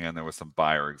chasing, and there was some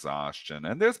buyer exhaustion,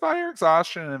 and there's buyer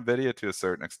exhaustion in NVIDIA to a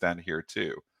certain extent here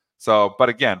too. So, but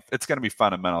again, it's going to be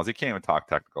fundamentals. You can't even talk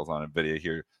technicals on NVIDIA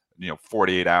here,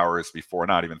 48 hours before,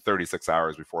 not even 36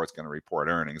 hours before it's going to report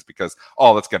earnings, because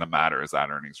all that's going to matter is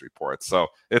that earnings report. So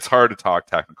it's hard to talk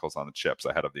technicals on the chips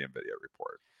ahead of the NVIDIA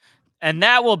report. And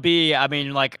that will be, I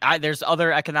mean, there's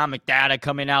other economic data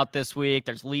coming out this week.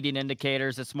 There's leading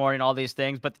indicators this morning, all these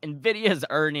things. But NVIDIA's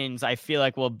earnings, I feel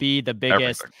like, will be the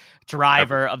biggest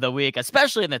driver of the week,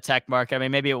 especially in the tech market. I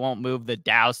mean, maybe it won't move the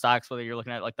Dow stocks, whether you're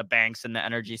looking at like the banks and the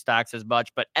energy stocks as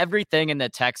much, but everything in the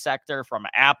tech sector, from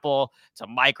Apple to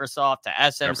Microsoft to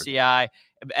SMCI,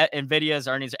 NVIDIA's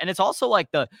earnings. And it's also like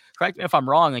correct me if I'm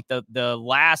wrong, like the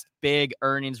last big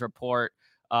earnings report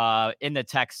in the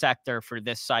tech sector for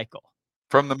this cycle.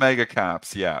 From the mega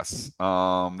caps, yes.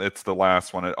 It's the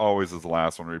last one. It always is the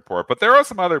last one to report. But there are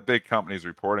some other big companies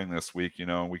reporting this week,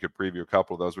 and we could preview a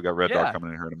couple of those. We got Red Dog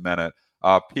coming in here in a minute.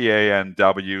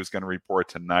 PANW is going to report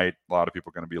tonight. A lot of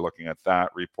people are going to be looking at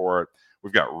that report.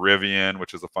 We've got Rivian,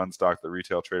 which is a fun stock that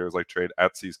retail traders like trade.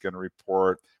 Etsy's going to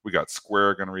report. We got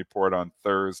Square going to report on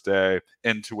Thursday.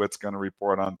 Intuit's going to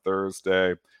report on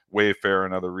Thursday. Wayfair,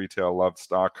 another retail love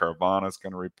stock. Carvana's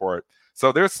going to report.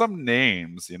 So there's some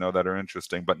names, that are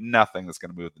interesting, but nothing that's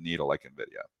going to move the needle like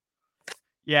NVIDIA.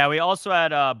 Yeah, we also had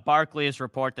Barclays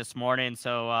report this morning,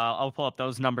 so I'll pull up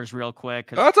those numbers real quick.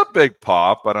 That's a big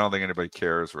pop, but I don't think anybody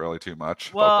cares really too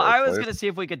much. Well, I was going to see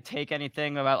if we could take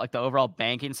anything about like the overall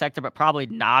banking sector, but probably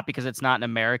not, because it's not an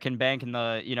American bank, and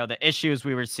the issues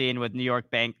we were seeing with New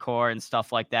York Bank Corp and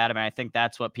stuff like that. I mean, I think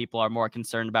that's what people are more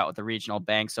concerned about with the regional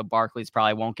banks. So Barclays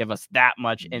probably won't give us that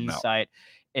much insight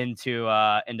into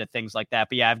things like that.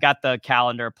 But yeah, I've got the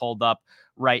calendar pulled up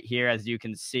right here, as you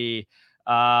can see.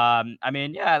 I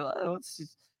mean, yeah, let's see.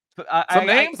 Some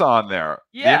names on there.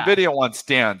 Yeah. The NVIDIA one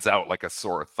stands out like a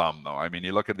sore thumb, though. I mean,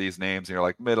 you look at these names and you're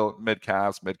like mid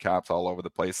caps all over the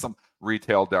place. Some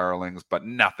retail darlings, but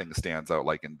nothing stands out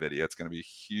like NVIDIA. It's going to be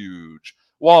huge.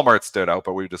 Walmart stood out,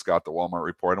 but we just got the Walmart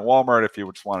report. And Walmart, if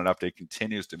you just want an update,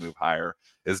 continues to move higher,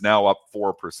 is now up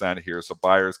 4% here. So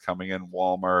buyers coming in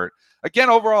Walmart. Again,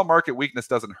 overall market weakness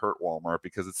doesn't hurt Walmart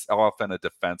because it's often a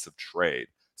defensive trade.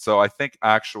 So I think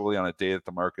actually on a day that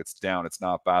the market's down, it's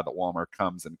not bad that Walmart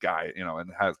comes and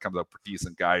comes up with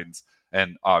decent guidance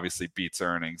and obviously beats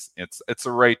earnings. It's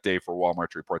a right day for Walmart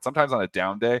to report. Sometimes on a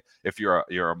down day, if you're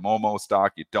a Momo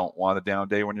stock, you don't want a down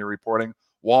day when you're reporting.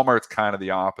 Walmart's kind of the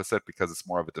opposite because it's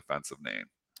more of a defensive name.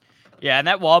 Yeah, and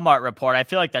that Walmart report, I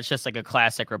feel like that's just like a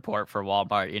classic report for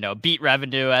Walmart. Beat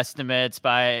revenue estimates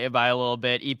by a little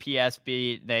bit. EPS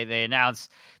beat. They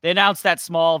announced that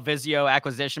small Vizio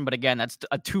acquisition, but again, that's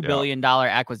a $2 billion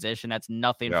acquisition. That's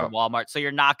nothing for Walmart. So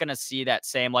you're not going to see that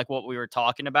same, like what we were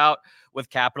talking about with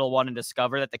Capital One and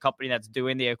Discover, that the company that's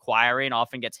doing the acquiring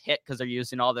often gets hit because they're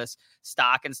using all this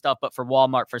stock and stuff. But for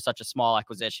Walmart, for such a small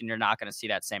acquisition, you're not going to see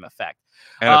that same effect.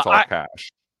 And it's all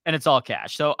cash. And it's all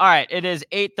cash. So, all right, it is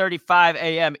 8:35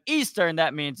 a.m. Eastern.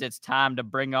 That means it's time to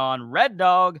bring on Red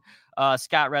Dog,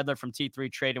 Scott Redler from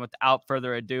T3 Trading. Without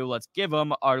further ado, let's give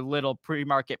him our little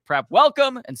pre-market prep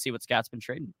welcome and see what Scott's been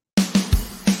trading.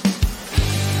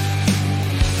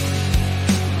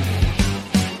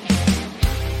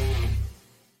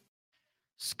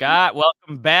 Scott,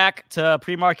 welcome back to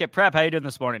pre-market prep. How you doing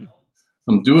this morning?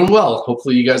 I'm doing well.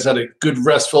 Hopefully you guys had a good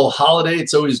restful holiday.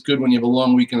 It's always good when you have a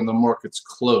long weekend and the market's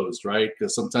closed, right?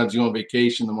 Because sometimes you go on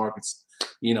vacation, the market's,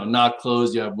 not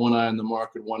closed. You have one eye on the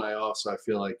market, one eye off. So I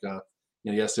feel like,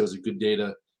 yesterday was a good day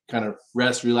to kind of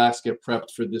rest, relax, get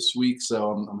prepped for this week.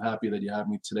 So I'm happy that you have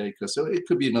me today, because it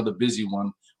could be another busy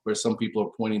one where some people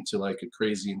are pointing to like a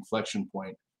crazy inflection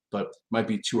point, but it might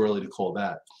be too early to call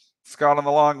that. Scott, on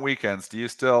the long weekends, do you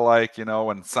still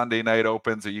when Sunday night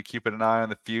opens, are you keeping an eye on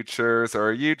the futures, or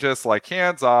are you just like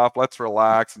hands off, let's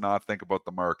relax and not think about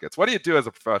the markets? What do you do as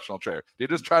a professional trader? Do you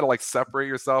just try to separate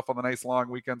yourself on the nice long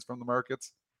weekends from the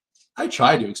markets? I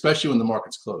try to, especially when the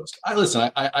market's closed.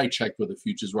 I check with the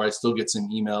futures, where I still get some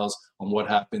emails on what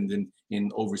happened in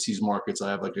overseas markets.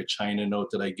 I have like a China note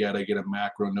that I get a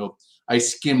macro note. I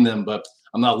skim them, but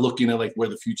I'm not looking at like where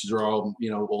the futures are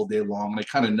all day long. And I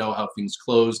kind of know how things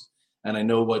closed, and I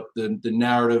know what the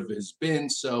narrative has been.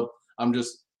 So I'm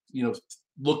just,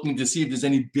 looking to see if there's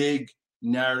any big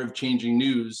narrative changing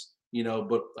news,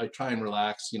 but I try and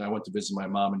relax. I went to visit my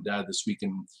mom and dad this week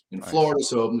in nice. Florida.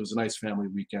 So it was a nice family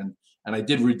weekend. And I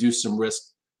did reduce some risk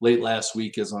late last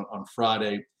week, as on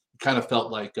Friday. It kind of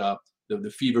felt like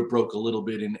the fever broke a little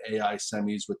bit in AI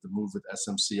semis with the move with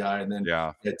SMCI, and then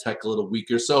had tech a little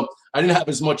weaker. So I didn't have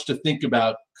as much to think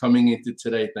about coming into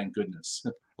today, thank goodness.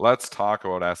 Let's talk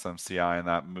about SMCI and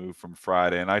that move from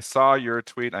Friday. And I saw your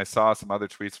tweet, and I saw some other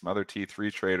tweets from other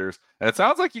T3 traders. And it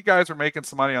sounds like you guys were making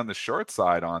some money on the short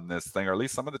side on this thing, or at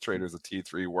least some of the traders at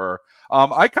T3 were.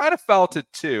 I kind of felt it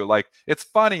too. Like, it's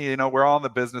funny, we're all in the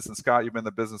business, and Scott, you've been in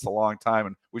the business a long time,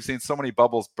 and we've seen so many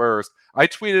bubbles burst. I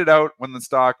tweeted out when the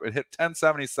stock it hit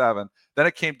 1077, then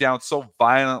it came down so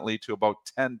violently to about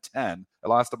 1010. It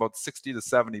lost about 60 to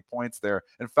 70 points there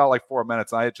and felt like 4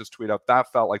 minutes. I had just tweeted out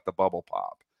that felt like the bubble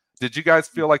pop. Did you guys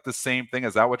feel like the same thing?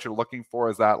 Is that what you're looking for?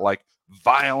 Is that like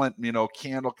violent,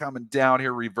 candle coming down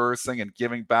here, reversing and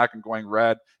giving back and going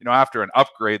red, after an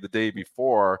upgrade the day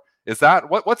before? Is that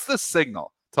what's the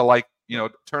signal to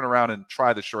turn around and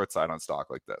try the short side on stock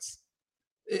like this?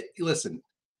 Listen,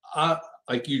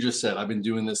 like you just said, I've been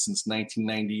doing this since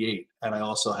 1998, and I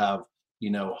also have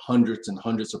hundreds and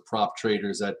hundreds of prop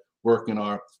traders that work in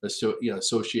our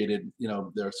associated,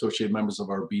 they're associated members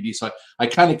of our BD. So I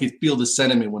kind of could feel the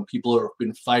sentiment when people have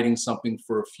been fighting something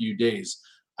for a few days.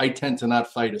 I tend to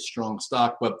not fight a strong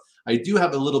stock, but I do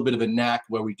have a little bit of a knack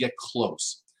where we get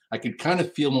close. I could kind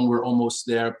of feel when we're almost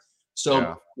there.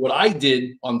 So what I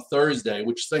did on Thursday,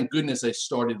 which thank goodness I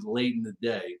started late in the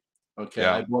day. Okay.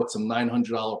 I bought some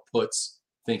 $900 puts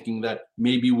thinking that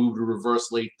maybe we would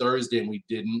reverse late Thursday, and we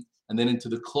didn't. And then into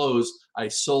the close, I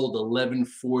sold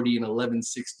 1140 and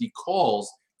 1160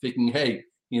 calls, thinking, hey,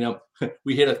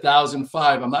 we hit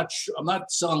 1,005. I'm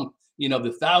not selling, the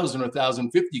 1,000 or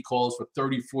 1,050 calls for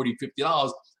 30, 40,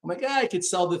 $50. I'm like, I could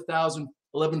sell the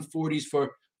 1140s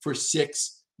for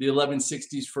 6, the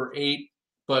 1160s for 8.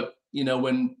 But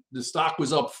when the stock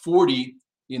was up 40,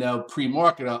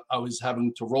 pre-market, I was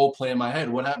having to role play in my head.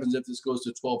 What happens if this goes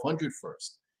to 1,200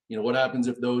 first? What happens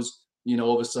if those,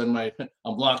 all of a sudden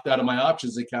I'm blocked out of my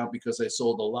options account because I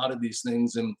sold a lot of these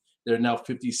things and they're now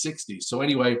 50, 60. So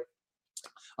anyway,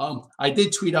 I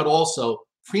did tweet out also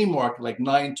pre-market like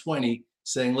 920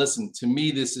 saying, listen, to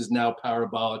me, this is now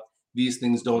parabolic. These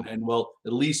things don't end well.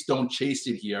 At least don't chase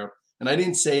it here. And I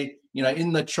didn't say,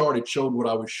 in the chart, it showed what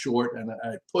I was short and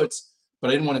I had puts, but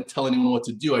I didn't want to tell anyone what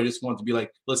to do. I just wanted to be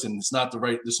like, listen, it's not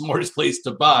the smartest place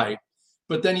to buy.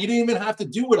 But then you didn't even have to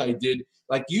do what I did.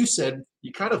 Like you said,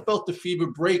 you kind of felt the fever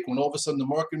break when all of a sudden the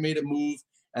market made a move,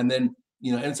 and then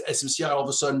SMCI all of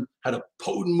a sudden had a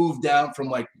potent move down from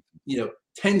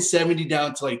 1070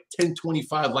 down to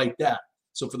 1025 like that.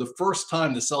 So for the first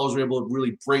time, the sellers were able to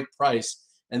really break price,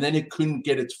 and then it couldn't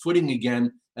get its footing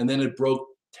again, and then it broke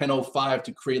 1005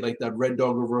 to create like that red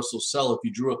dog reversal sell. If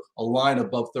you drew a line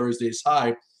above Thursday's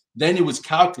high, then it was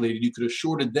calculated. You could have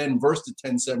shorted then versus the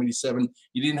 1077.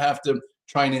 You didn't have to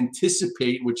try and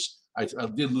anticipate, which I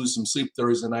did lose some sleep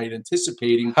Thursday night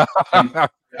anticipating. And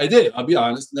I did, I'll be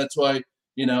honest. And that's why,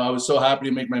 I was so happy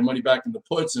to make my money back in the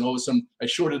puts. And all of a sudden I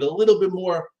shorted a little bit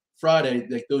more Friday.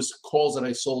 Like those calls that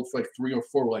I sold for like 3 or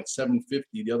 4 were like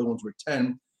 750. The other ones were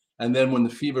 10. And then when the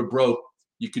fever broke,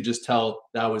 you could just tell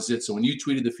that was it. So when you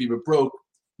tweeted the fever broke,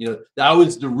 that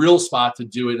was the real spot to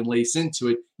do it and lace into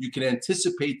it. You can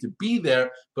anticipate to be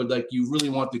there, but like you really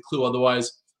want the clue.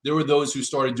 Otherwise, there were those who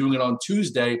started doing it on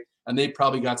Tuesday and they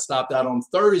probably got stopped out on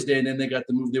Thursday, and then they got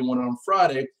the move they wanted on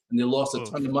Friday, and they lost a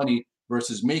ton of money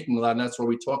versus making a lot. And that's why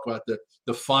we talk about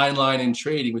the fine line in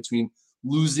trading between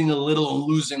losing a little and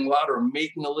losing a lot, or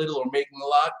making a little or making a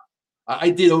lot.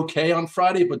 I did okay on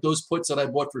Friday, but those puts that I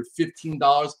bought for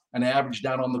 $15 and I averaged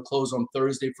down on the close on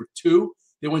Thursday for 2,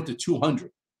 they went to 200.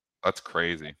 That's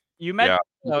crazy. You mentioned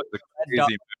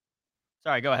crazy.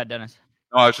 Sorry, go ahead, Dennis.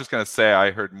 No, I was just going to say, I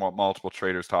heard multiple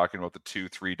traders talking about the $2,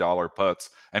 $3 puts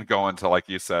and going to, like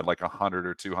you said, like $100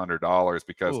 or $200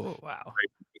 because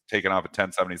taking off at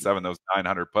 1077, those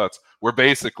 900 puts were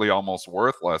basically almost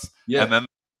worthless. Yeah. And then they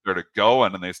started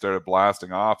going and they started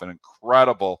blasting off, an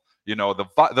incredible,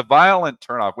 the violent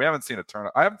turnoff. We haven't seen a turn.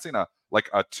 I haven't seen a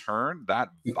turn that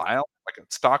violent, like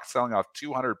a stock selling off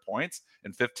 200 points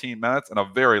in 15 minutes in a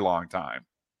very long time.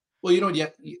 Well,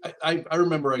 I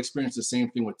remember I experienced the same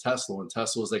thing with Tesla. When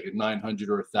Tesla was like at 900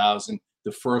 or 1,000,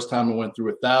 the first time I went through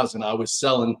 1,000, I was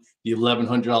selling the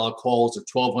 $1,100 calls or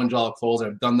 $1,200 calls.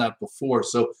 I've done that before.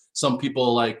 So some people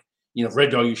are like,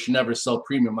 Red Dog, you should never sell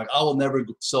premium. Like, I will never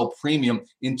sell premium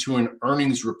into an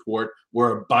earnings report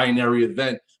or a binary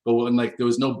event. But when there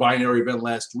was no binary event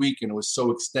last week, and it was so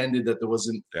extended that there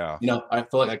wasn't, I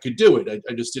felt like I could do it.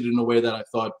 I just did it in a way that I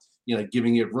thought,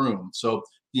 giving it room. So,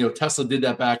 Tesla did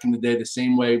that back in the day the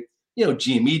same way,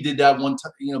 GME did that one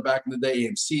time, back in the day,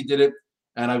 AMC did it.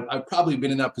 And I've probably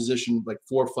been in that position like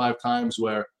 4 or 5 times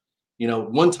where,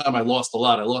 one time I lost a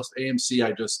lot. I lost AMC.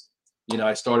 I just,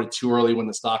 I started too early when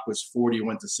the stock was 40,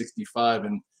 went to 65.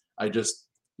 And I just,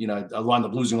 I wound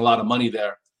up losing a lot of money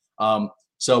there. But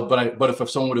if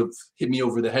someone would have hit me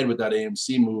over the head with that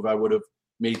AMC move, I would have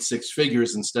made 6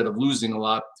 figures instead of losing a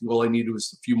lot. All I needed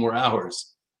was a few more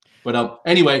hours. But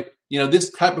anyway,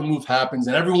 this type of move happens,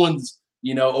 and everyone's,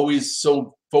 always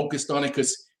so focused on it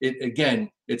because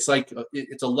it's like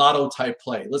it's a lotto type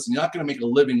play. Listen, you're not going to make a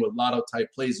living with lotto type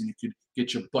plays, and you could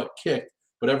get your butt kicked.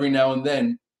 But every now and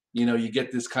then, you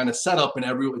get this kind of setup, and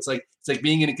it's like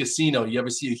being in a casino. You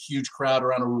ever see a huge crowd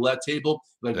around a roulette table?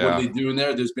 Like, what are they doing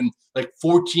there? There's been like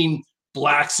 14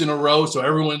 blacks in a row, so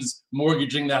everyone's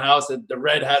mortgaging the house. That the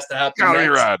red has to happen. Gotta be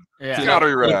red. Yeah. It's gotta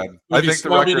be red. I think the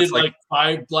record's like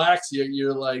 5 blacks.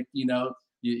 You're like,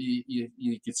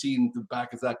 you could see in the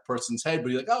back of that person's head,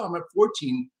 but you're like, oh, I'm at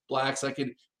 14 blacks. I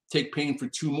could take pain for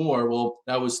 2 more. Well,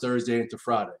 that was Thursday into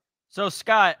Friday. So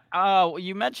Scott,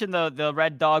 you mentioned the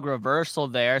red dog reversal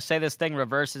there. Say this thing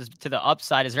reverses to the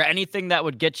upside. Is there anything that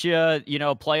would get you,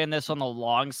 playing this on the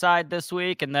long side this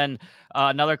week? And then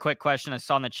another quick question I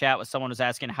saw in the chat was someone was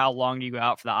asking, how long do you go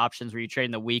out for the options? Were you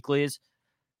trading the weeklies?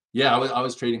 Yeah, I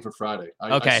was trading for Friday.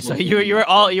 So you were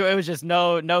all it was just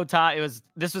no time.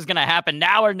 This was gonna happen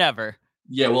now or never.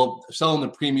 Yeah, well, selling the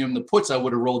premium, the puts I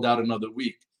would have rolled out another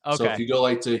week. Okay. So if you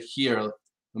go to here,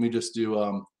 let me just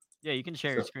do yeah, you can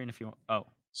share your screen if you want. Oh.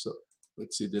 So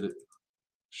let's see, did it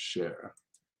share?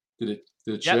 Did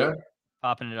it share?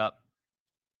 Popping it up.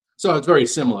 So it's very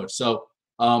similar. So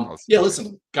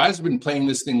listen, guys have been playing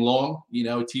this thing long,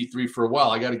 T3 for a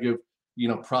while. I got to give,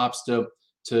 props to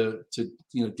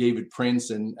David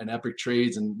Prince and Epic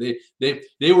Trades, and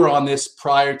they were on this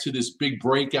prior to this big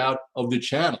breakout of the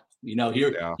channel.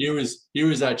 Here is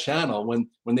that channel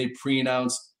when they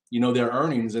pre-announced their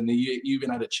earnings, and they even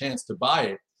had a chance to buy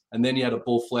it. And then you had a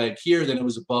bull flag here. Then it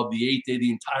was above the 8-day the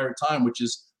entire time, which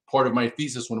is part of my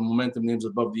thesis. When a momentum name's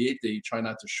above the 8-day, you try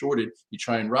not to short it. You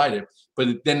try and ride it.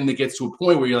 But then it gets to a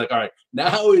point where you're like, all right,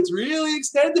 now it's really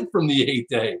extended from the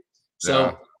 8-day.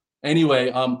 So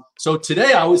anyway, so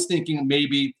today I was thinking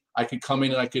maybe I could come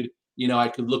in and I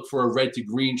could look for a red to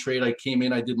green trade. I came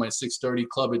in, I did my 630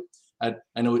 club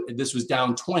I know this was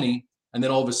down 20. And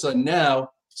then all of a sudden now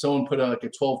someone put like a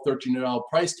 $12, $13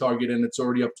 price target, and it's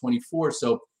already up 24.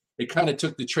 So it kind of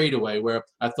took the trade away, where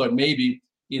I thought maybe,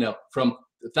 from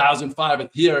 1,005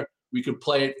 here, we could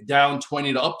play it down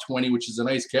 20 to up 20, which is a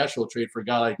nice cash flow trade for a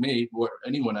guy like me or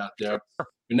anyone out there.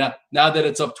 But now that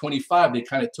it's up 25, they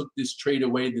kind of took this trade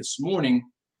away this morning,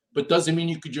 but doesn't mean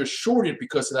you could just short it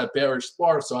because of that bearish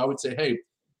spar. So I would say, hey,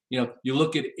 you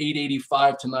look at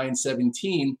 885 to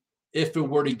 917. If it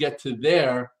were to get to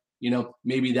there,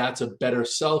 maybe that's a better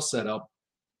sell setup.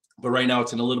 But right now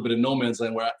it's in a little bit of no man's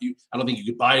land where I don't think you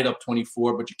could buy it up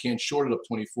 24, but you can't short it up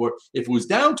 24. If it was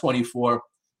down 24,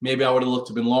 maybe I would have looked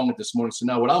to been long at this morning. So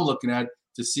now what I'm looking at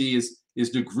to see is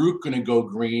the group going to go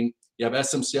green? You have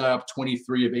SMCI up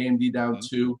 23, you have AMD down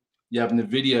 2, you have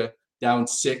NVIDIA down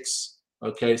 6.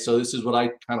 Okay, so this is what I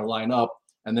kind of line up.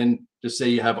 And then just say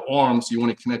you have ARMS, so you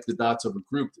want to connect the dots of a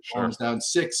group. Sure. ARMS down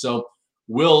 6. So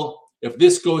if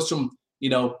this goes from,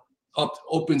 up,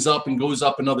 opens up and goes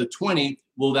up another 20,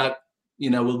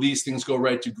 will these things go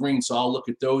red to green? So I'll look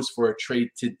at those for a trade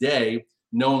today,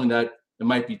 knowing that it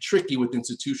might be tricky with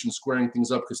institutions squaring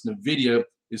things up because NVIDIA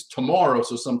is tomorrow.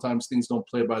 So sometimes things don't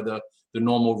play by the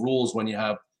normal rules when you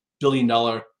have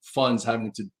billion-dollar funds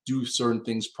having to do certain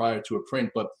things prior to a print.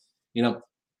 But,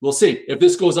 we'll see. If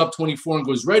this goes up 24 and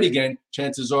goes red again,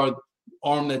 chances are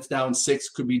ARM that's down 6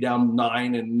 could be down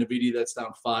 9 and NVIDIA that's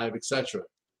down 5, etc.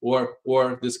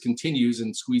 Or this continues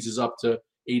and squeezes up to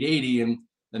 880 and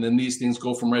then these things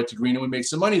go from red to green and we make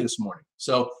some money this morning.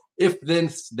 So if then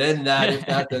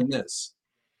that, then this.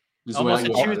 Almost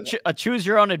a choose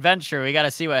your own adventure. We got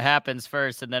to see what happens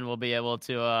first, and then we'll be able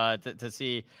to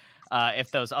see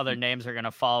if those other names are going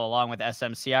to follow along with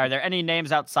SMCI. Are there any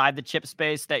names outside the chip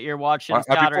space that you're watching?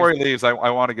 Before he leaves, I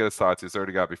want to get his thoughts. He's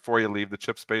already got. Before you leave the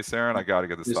chip space, Aaron, I got to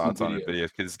get his thoughts on NVIDIA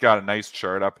because he's got a nice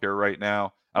chart up here right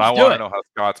now. And I want to know how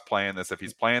Scott's playing this. If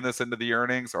he's playing this into the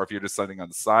earnings, or if you're just sitting on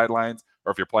the sidelines,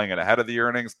 or if you're playing it ahead of the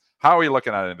earnings. How are you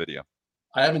looking at NVIDIA?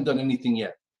 I haven't done anything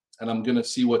yet, and I'm going to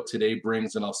see what today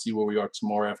brings, and I'll see where we are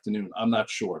tomorrow afternoon. I'm not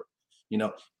sure.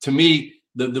 To me,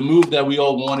 the move that we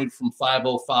all wanted from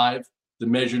 505, the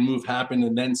measured move happened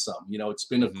and then some. It's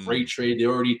been a great trade. They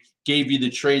already gave you the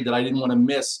trade that I didn't want to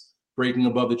miss, breaking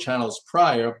above the channels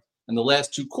prior. And the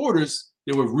last 2 quarters,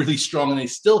 they were really strong and they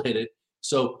still hit it.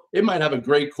 So it might have a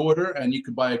great quarter and you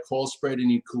could buy a call spread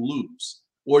and you could lose,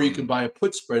 or you could buy a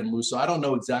put spread and lose. So I don't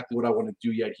know exactly what I want to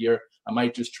do yet here. I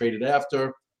might just trade it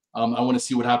after. I want to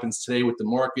see what happens today with the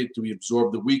market. Do we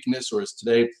absorb the weakness, or is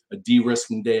today a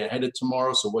de-risking day ahead of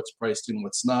tomorrow? So what's priced in,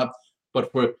 what's not?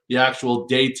 But for the actual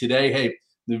day today, hey,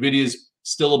 NVIDIA is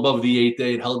still above the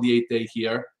 8-day. It held the 8-day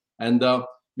here. And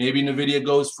maybe NVIDIA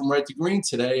goes from red to green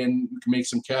today and we can make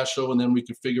some cash flow, and then we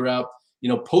can figure out,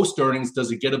 post earnings,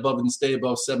 does it get above and stay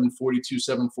above 742,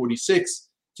 746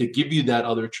 to give you that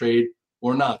other trade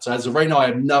or not? So as of right now, I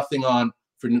have nothing on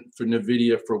for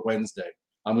NVIDIA for Wednesday.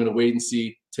 I'm going to wait and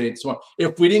see today and tomorrow.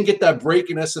 If we didn't get that break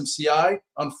in SMCI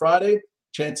on Friday,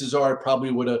 chances are I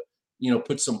probably would have,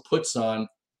 put some puts on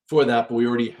for that, but we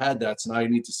already had that. So now I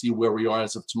need to see where we are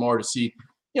as of tomorrow to see,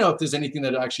 if there's anything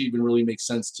that actually even really makes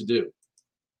sense to do.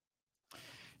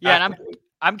 Yeah, and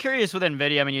I'm curious with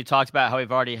NVIDIA. I mean, you talked about how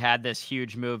we've already had this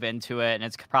huge move into it, and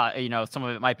it's probably, some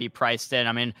of it might be priced in.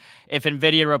 I mean, if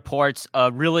NVIDIA reports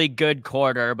a really good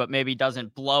quarter, but maybe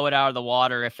doesn't blow it out of the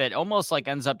water, if it almost like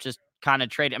ends up just kind of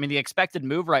trading. I mean, the expected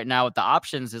move right now with the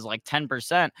options is like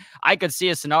 10%. I could see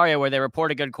a scenario where they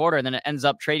report a good quarter and then it ends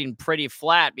up trading pretty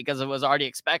flat because it was already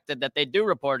expected that they do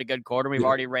report a good quarter. We've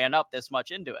already ran up this much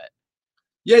into it.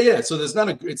 Yeah. So it's not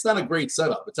a great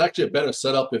setup. It's actually a better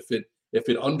setup if it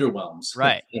underwhelms.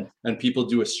 Right. And people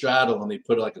do a straddle and they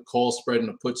put like a call spread and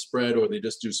a put spread, or they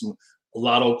just do some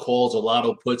lotto calls or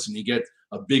lotto puts, and you get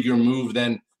a bigger move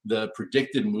than the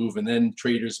predicted move, and then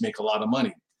traders make a lot of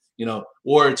money.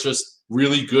 Or it's just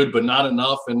really good but not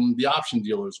enough, and the option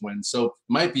dealers win. So it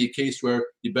might be a case where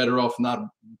you're better off not,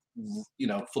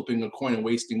 flipping a coin and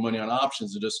wasting money on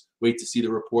options, and just wait to see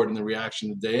the report and the reaction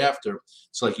the day after.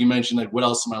 So like you mentioned, like what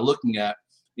else am I looking at?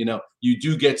 You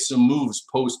do get some moves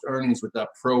post earnings with that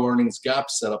pro earnings gap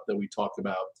setup that we talked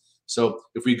about. So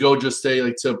if we go just say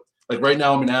like right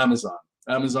now I'm in Amazon.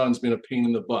 Amazon's been a pain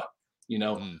in the butt.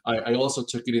 I also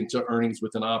took it into earnings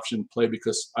with an option play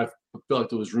because I feel like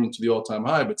there was room to the all-time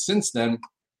high. But since then,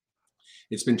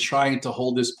 it's been trying to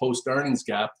hold this post-earnings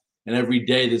gap. And every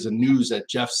day there's a news that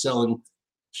Jeff's selling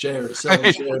shares.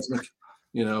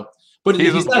 But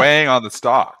he's just weighing on the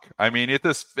stock. I mean, you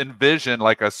just envision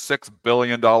like a $6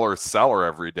 billion seller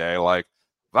every day. Like,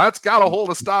 that's got to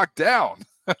hold a stock down.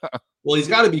 Well, he's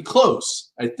got to be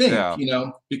close, I think,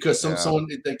 because someone,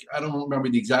 I don't remember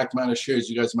the exact amount of shares.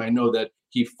 You guys might know that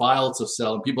he filed to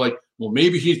sell. And people are like, well,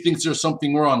 maybe he thinks there's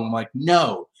something wrong. I'm like,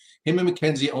 no. Him and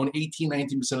McKenzie own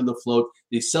 19% of the float.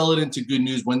 They sell it into good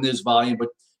news when there's volume. But,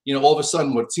 all of a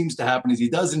sudden what seems to happen is he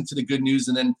does into the good news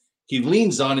and then he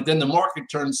leans on it. Then the market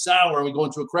turns sour and we go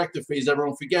into a corrective phase.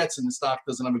 Everyone forgets and the stock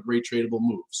doesn't have a great tradable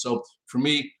move. So for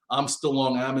me, I'm still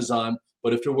long Amazon.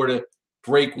 But if it were to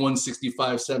break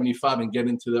 165.75 and get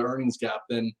into the earnings gap,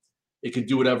 then it could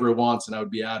do whatever it wants and I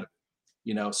would be out of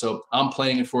it. So I'm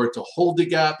playing it for it to hold the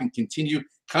gap and continue,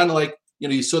 kind of like,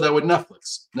 you saw that with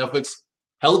Netflix. Netflix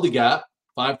held the gap,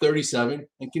 537,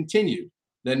 and continued.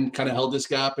 Then kind of held this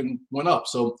gap and went up.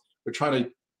 So we're trying to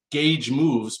gauge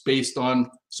moves based on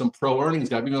some pro earnings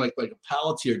gap, even like a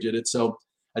Palantir did it. So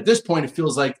at this point, it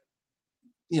feels like,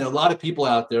 a lot of people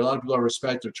out there, a lot of people I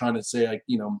respect are trying to say, like,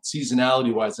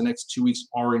 seasonality wise, the next 2 weeks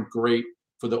aren't great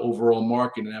for the overall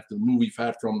market. And after the move we've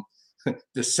had from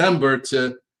December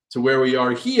to where we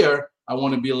are here, I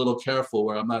want to be a little careful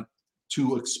where I'm not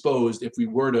too exposed if we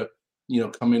were to,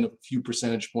 come in a few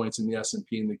percentage points in the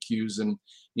S&P and the Qs. And,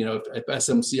 if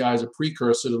SMCI is a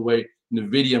precursor to the way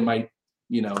NVIDIA might,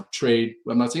 trade,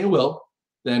 I'm not saying it will,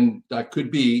 then that could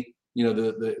be,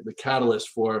 the catalyst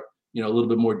for, a little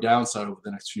bit more downside over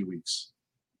the next few weeks.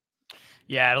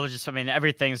 Yeah, it'll just,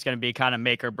 everything's going to be kind of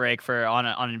make or break on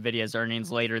NVIDIA's earnings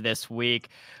later this week.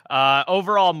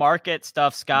 Overall market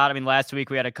stuff, Scott, last week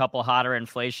we had a couple hotter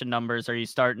inflation numbers. Are you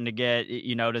starting to get,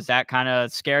 does that kind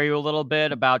of scare you a little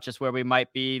bit about just where we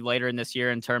might be later in this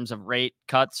year in terms of rate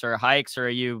cuts or hikes, or are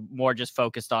you more just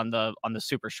focused on the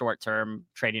super short term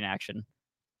trading action?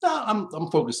 No,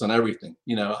 I'm focused on everything.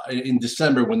 In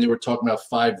December when they were talking about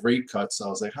 5 rate cuts, I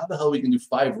was like, how the hell are we can do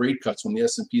 5 rate cuts when the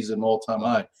S&P is at an all-time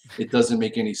high? It doesn't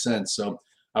make any sense. So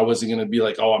I wasn't going to be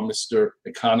like, oh, I'm Mr.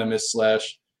 Economist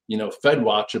 / Fed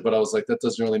watcher, but I was like, that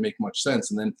doesn't really make much sense.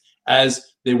 And then as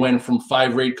they went from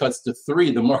 5 rate cuts to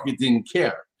 3, the market didn't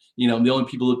care. The only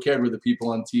people who cared were the people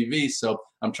on TV. So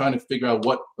I'm trying to figure out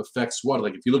what affects what.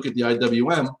 Like if you look at the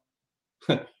IWM,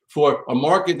 for a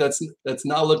market that's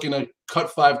not looking to cut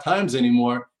 5 times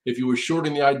anymore, if you were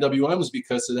shorting the IWMs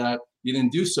because of that, you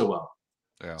didn't do so well.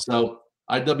 Yeah. So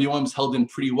IWMs held in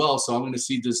pretty well. So I'm going to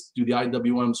see do the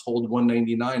IWMs hold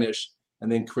 199-ish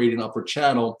and then create an upper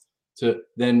channel to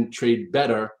then trade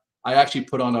better. I actually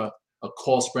put on a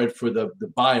call spread for the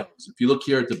bios. If you look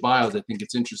here at the bios, I think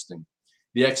it's interesting.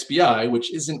 The XBI,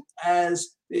 which isn't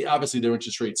obviously they're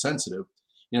interest rate sensitive.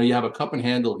 You have a cup and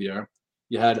handle here.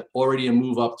 You had already a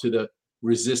move up to the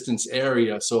resistance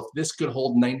area. So if this could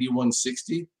hold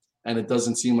 91.60 and it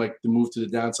doesn't seem like the move to the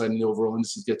downside and the overall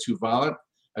indices get too violent,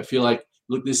 I feel like,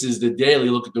 look, this is the daily.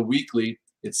 Look at the weekly.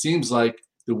 It seems like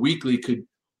the weekly could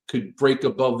break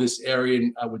above this area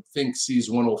and I would think sees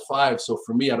 105. So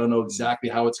for me, I don't know exactly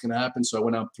how it's going to happen. So I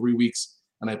went out 3 weeks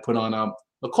and I put on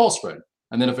a call spread.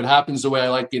 And then if it happens the way I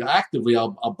like it actively,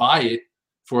 I'll buy it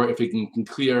for if it can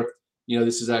clear.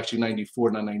 This is actually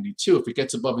 94, not 92. If it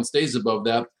gets above and stays above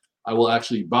that, I will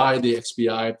actually buy the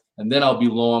XBI, and then I'll be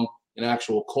long an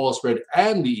actual call spread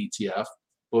and the ETF.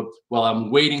 But while I'm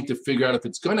waiting to figure out if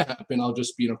it's going to happen, I'll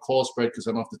just be in a call spread because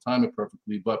I don't have to time it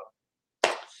perfectly. But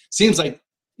seems like,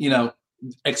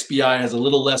 XBI has a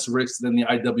little less risk than the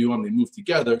IWM. They move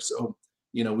together. So,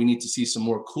 we need to see some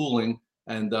more cooling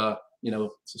and,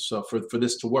 so for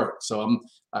this to work. So I'm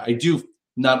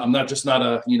not just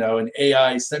an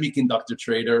AI semiconductor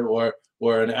trader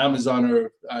or an Amazon,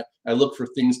 or I look for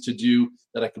things to do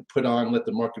that I can put on, let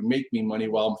the market make me money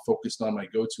while I'm focused on my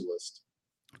go-to list.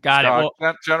 Got it.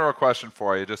 Well, general question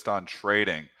for you, just on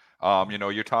trading.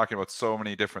 You're talking about so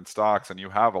many different stocks and you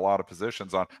have a lot of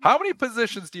positions on. How many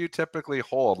positions do you typically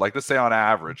hold? Like, let's say on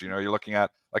average, you're looking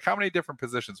at like how many different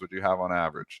positions would you have on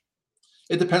average?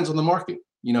 It depends on the market.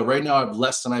 Right now I have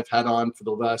less than I've had on for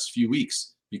the last few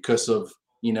weeks because of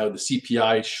the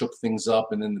CPI shook things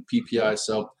up, and then the PPI.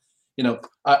 So,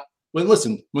 when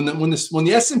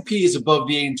the S&P is above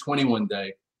the 8-21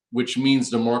 day, which means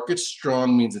the market's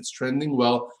strong, means it's trending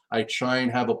well, I try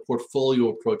and have a portfolio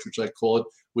approach, which I call it,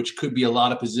 which could be a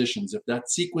lot of positions. If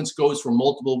that sequence goes for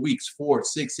multiple weeks, 4,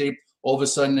 6, 8, all of a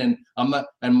sudden,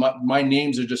 and my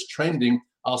names are just trending,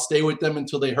 I'll stay with them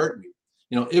until they hurt me.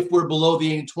 If we're below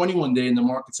the 8-21 day and the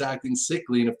market's acting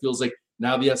sickly, and it feels like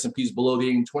now the S&P is below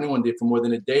the 8-21 day for more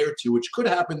than a day or two, which could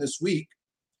happen this week,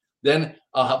 then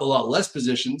I'll have a lot less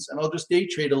positions and I'll just day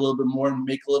trade a little bit more and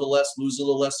make a little less, lose a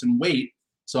little less, and wait.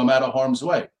 So I'm out of harm's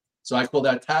way. So I call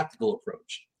that tactical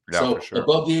approach. Yeah, so for sure.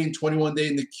 Above the 8-21 day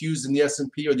in the Qs and the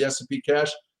S&P or the S&P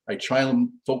cash, I try and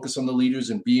focus on the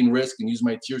leaders and be in risk and use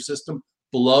my tier system.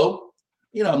 Below,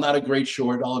 I'm not a great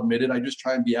short, I'll admit it. I just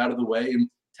try and be out of the way and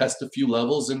test a few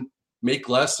levels and make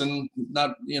less and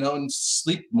not, and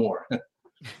sleep more.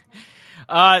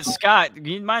 Scott,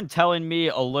 do you mind telling me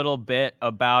a little bit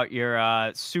about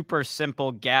your super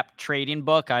simple gap trading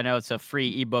book? I know it's a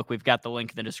free ebook. We've got the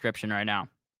link in the description right now.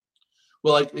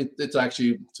 Well, it's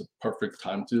a perfect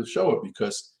time to show it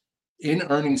because in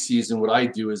earnings season, what I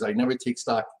do is I never take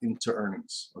stock into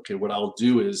earnings. Okay, what I'll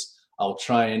do is I'll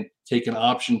try and take an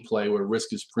option play where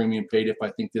risk is premium paid if I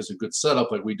think there's a good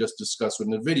setup, like we just discussed with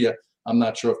NVIDIA. I'm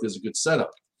not sure if there's a good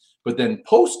setup. But then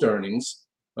post earnings,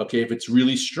 okay, if it's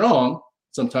really strong,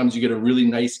 sometimes you get a really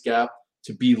nice gap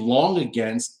to be long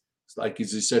against like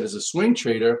as you said, as a swing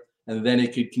trader, and then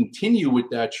it could continue with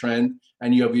that trend,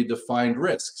 and you have your defined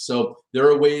risk. So there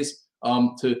are ways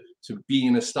to be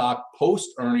in a stock post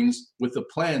earnings with a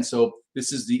plan. So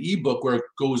this is the ebook where it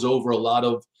goes over a lot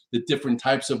of the different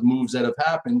types of moves that have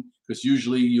happened, because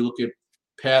usually you look at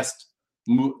past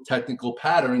technical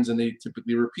patterns and they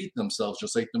typically repeat themselves,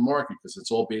 just like the market, because it's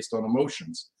all based on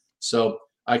emotions. So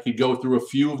I could go through a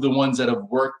few of the ones that have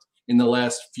worked in the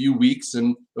last few weeks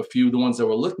and a few of the ones that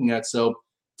we're looking at. So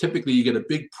typically you get a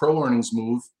big pro earnings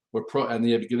move and then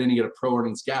you get a pro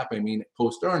earnings gap,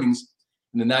 post earnings.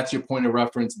 And then that's your point of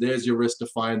reference. There's your risk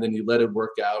defined. Then you let it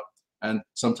work out. And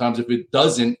sometimes if it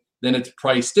doesn't, then it's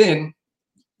priced in.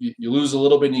 You lose a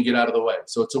little bit and you get out of the way.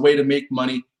 So it's a way to make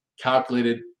money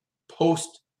calculated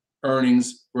post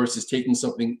earnings versus taking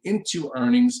something into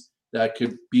earnings that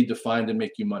could be defined and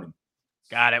make you money.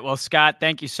 Got it. Well, Scott,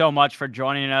 thank you so much for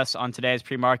joining us on today's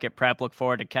pre-market prep. Look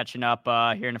forward to catching up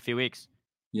here in a few weeks.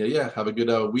 Yeah. Have a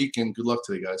good week and good luck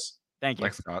today, guys. Thank you.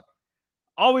 Thanks, Scott.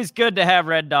 Always good to have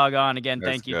Red Dog on again.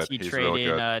 That's thank you, good. T He's Trading. really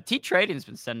good. T Trading's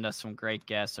been sending us some great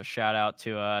guests, so shout out to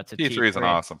T3 is an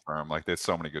awesome firm. Like, there's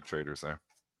so many good traders there.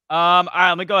 All right,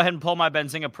 let me go ahead and pull my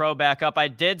Benzinga Pro back up. I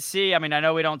did see, I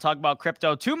know we don't talk about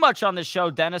crypto too much on this show,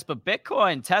 Dennis, but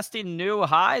Bitcoin testing new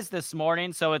highs this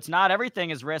morning, so it's not everything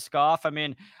is risk off.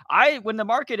 when the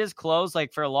market is closed,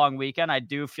 like for a long weekend, I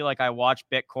do feel like I watch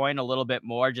Bitcoin a little bit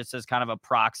more just as kind of a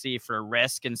proxy for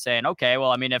risk and saying, okay,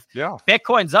 well, if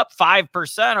Bitcoin's up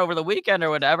 5% over the weekend or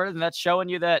whatever, then that's showing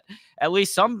you that at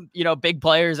least some, big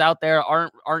players out there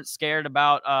aren't scared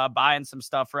about buying some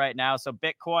stuff right now. So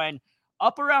Bitcoin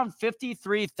up around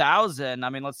 53,000.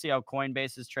 Let's see how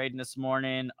Coinbase is trading this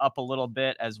morning. Up a little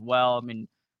bit as well.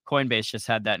 Coinbase just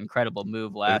had that incredible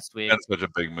move last week. That's such a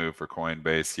big move for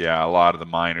Coinbase. Yeah, a lot of the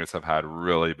miners have had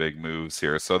really big moves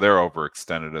here, so they're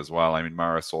overextended as well.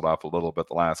 Mara sold off a little bit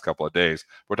the last couple of days.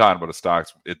 We're talking about a stock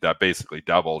that basically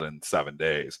doubled in 7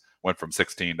 days. Went from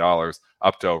 $16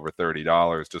 up to over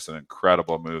 $30. Just an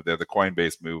incredible move there. The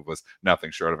Coinbase move was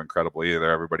nothing short of incredible either.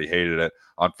 Everybody hated it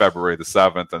on February the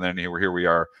 7th, and then here we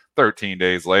are 13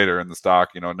 days later, and the stock,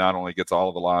 not only gets all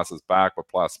of the losses back, but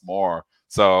plus more.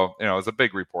 So, it's a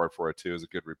big report for it too. It's a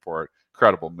good report.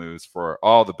 Incredible moves for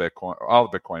all the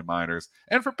Bitcoin miners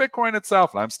and for Bitcoin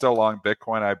itself. And I'm still long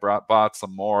Bitcoin. I bought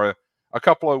some more a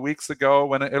couple of weeks ago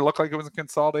when it looked like it was a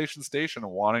consolidation station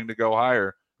and wanting to go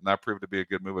higher. And that proved to be a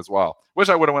good move as well. Wish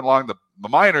I would have went long the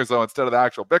miners though instead of the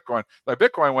actual Bitcoin. The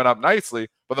Bitcoin went up nicely,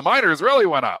 but the miners really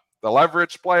went up. The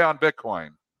leverage play on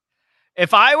Bitcoin.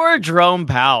 If I were Jerome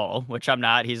Powell, which I'm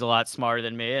not, he's a lot smarter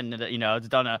than me, and has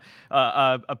done a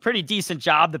pretty decent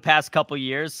job the past couple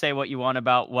years. Say what you want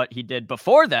about what he did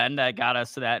before then that got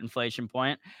us to that inflation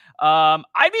point.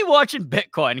 I'd be watching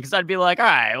Bitcoin because I'd be like, all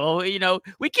right, well,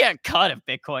 we can't cut if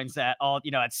Bitcoin's at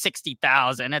at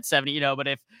 60,000, at 70, but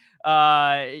if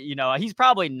he's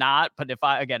probably not. But if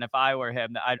I were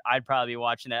him, I'd probably be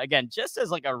watching that again, just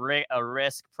as like a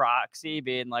risk proxy,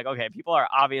 being like, okay, people are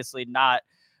obviously not.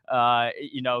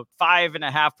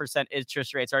 5.5%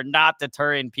 interest rates are not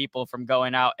deterring people from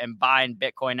going out and buying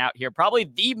Bitcoin out here. Probably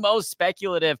the most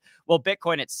speculative. Well,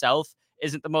 Bitcoin itself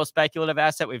isn't the most speculative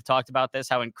asset. We've talked about this,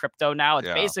 how in crypto now, it's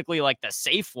basically like the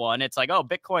safe one. It's like, oh,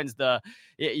 Bitcoin's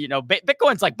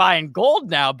Bitcoin's like buying gold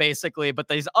now, basically. But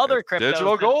these other cryptos,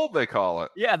 digital gold, they call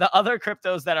it. Yeah, the other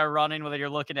cryptos that are running, whether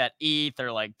you're looking at ETH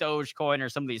or like Dogecoin or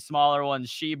some of these smaller ones,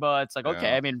 Shiba, it's like,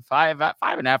 okay,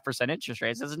 5.5% interest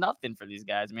rates is nothing for these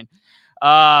guys.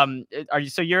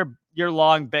 You're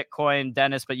long Bitcoin,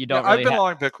 Dennis, but you don't. I've been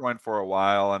long Bitcoin for a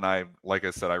while, and like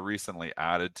I said, I recently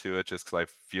added to it just because I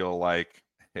feel like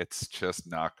it's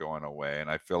just not going away, and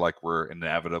I feel like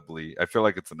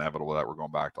it's inevitable that we're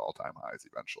going back to all-time highs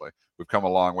eventually. We've come a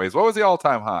long ways. What was the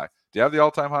all-time high? Do you have the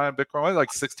all-time high in Bitcoin? Was it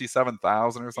like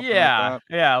 67,000 or something like that?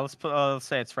 Yeah. Let's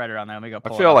say it's right around there. Let me go.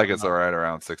 I feel like it's right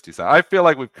around 67. I feel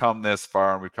like we've come this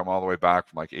far and we've come all the way back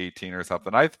from like 18 or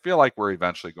something. I feel like we're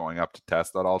eventually going up to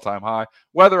test that all-time high.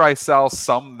 Whether I sell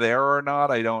some there or not,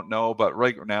 I don't know. But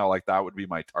right now, like that would be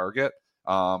my target.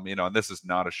 And this is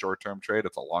not a short-term trade.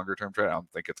 It's a longer-term trade. I don't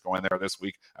think it's going there this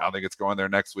week. I don't think it's going there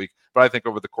next week. But I think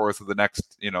over the course of the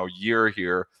next, year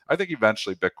here, I think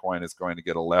eventually Bitcoin is going to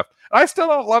get a lift. And I still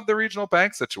don't love the regional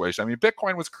bank situation.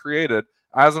 Bitcoin was created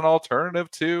as an alternative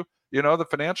to, the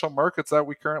financial markets that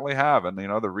we currently have. And,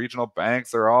 the regional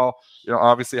banks are all,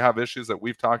 obviously have issues that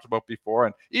we've talked about before.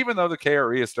 And even though the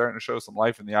KRE is starting to show some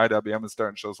life and the IWM is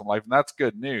starting to show some life, and that's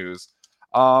good news,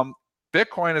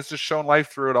 Bitcoin has just shown life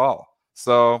through it all.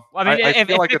 So Well, I mean, I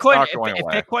feel like it's not going if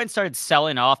away. Bitcoin started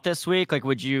selling off this week, like,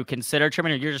 would you consider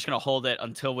trimming, or you're just going to hold it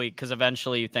until because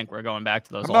eventually you think we're going back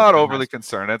to those I'm not all-time overly highs?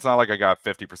 concerned. It's not like I got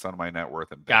 50% of my net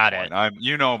worth in Got Bitcoin. it.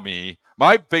 You know me.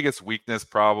 My biggest weakness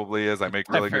probably is I It's make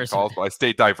really good calls, diversity. but I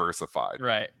stay diversified.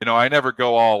 Right. You know, I never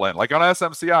go all in. Like on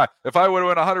SMCI, if I would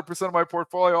have went 100% of my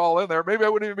portfolio all in there, maybe I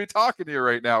wouldn't even be talking to you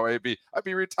right now, AB. I'd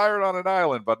be retired on an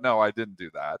island, but no, I didn't do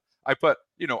that. I put,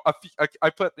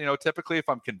 typically if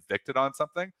I'm convicted on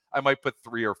something, I might put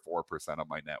 3 or 4% of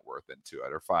my net worth into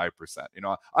it or 5%. You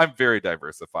know, I'm very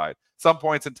diversified. Some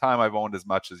points in time, I've owned as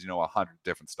much as, 100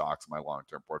 different stocks in my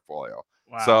long-term portfolio.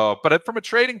 Wow. So, but from a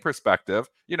trading perspective,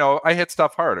 I hit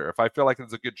stuff harder. If I feel like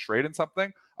it's a good trade in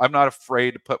something, I'm not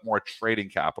afraid to put more trading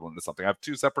capital into something. I have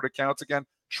 2 separate accounts again,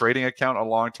 trading account, a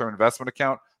long-term investment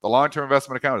account. The long-term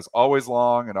investment account is always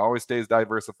long and always stays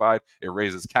diversified. It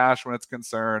raises cash when it's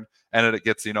concerned, and it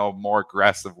gets, more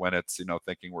aggressive when it's,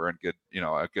 thinking we're in good,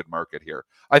 a good market here.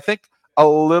 I think a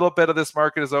little bit of this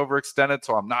market is overextended,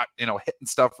 so I'm not, hitting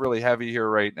stuff really heavy here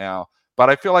right now. But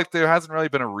I feel like there hasn't really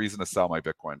been a reason to sell my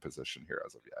Bitcoin position here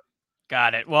as of yet.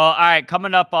 Got it. Well, all right.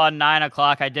 Coming up on 9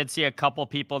 o'clock, I did see a couple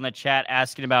people in the chat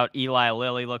asking about Eli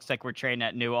Lilly. Looks like we're trading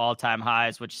at new all-time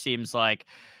highs, which seems like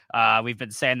we've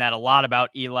been saying that a lot about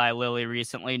Eli Lilly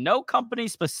recently. No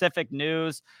company-specific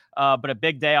news, but a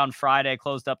big day on Friday.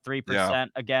 Closed up 3%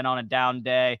 again on a down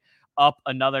day. Up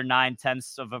another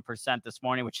 0.9% this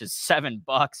morning, which is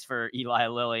 $7 for Eli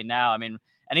Lilly now. I mean,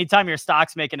 anytime your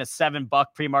stock's making a $7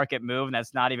 pre-market move, and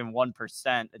that's not even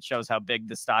 1%, it shows how big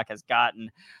the stock has gotten.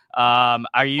 Are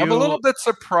I'm a little you? bit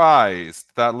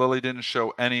surprised that Lilly didn't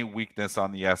show any weakness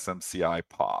on the SMCI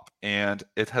pop. And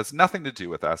it has nothing to do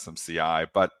with SMCI,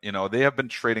 but, they have been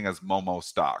trading as Momo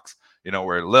stocks,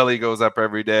 where Lilly goes up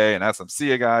every day and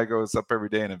SMCI goes up every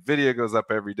day and NVIDIA goes up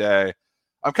every day.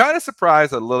 I'm kind of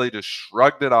surprised that Lilly just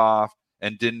shrugged it off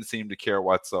and didn't seem to care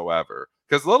whatsoever.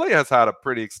 Because Lilly has had a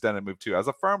pretty extended move too. As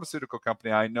a pharmaceutical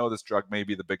company, I know this drug may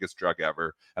be the biggest drug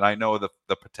ever, and I know the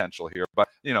potential here. But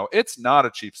it's not a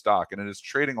cheap stock, and it is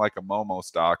trading like a Momo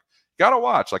stock. Gotta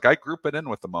watch. Like I group it in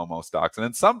with the Momo stocks, and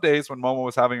then some days when Momo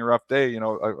was having a rough day,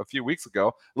 a few weeks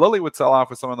ago, Lilly would sell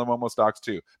off with some of the Momo stocks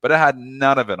too. But it had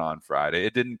none of it on Friday.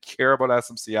 It didn't care about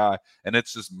SMCI, and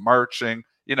it's just marching.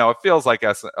 It feels like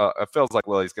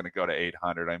Lilly's going to go to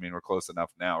 800. I mean, we're close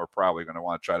enough now. We're probably going to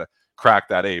want to try to crack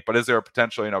that 8. But is there a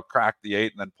potential, crack the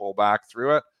 8 and then pull back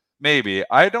through it? Maybe.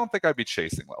 I don't think I'd be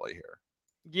chasing Lilly here.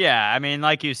 Yeah, I mean,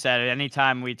 like you said,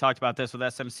 anytime we talked about this with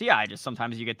SMCI, just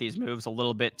sometimes you get these moves a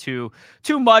little bit too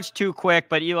much, too quick.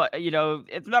 But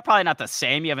it's probably not the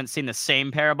same. You haven't seen the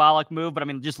same parabolic move. But I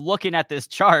mean, just looking at this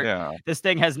chart, this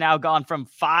thing has now gone from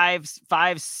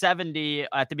 570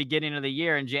 at the beginning of the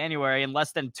year in January. In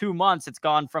less than 2 months, it's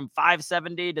gone from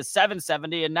 570 to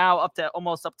 770, and now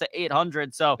almost up to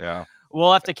 800. So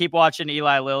we'll have to keep watching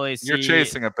Eli Lilly. You're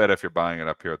chasing a bit if you're buying it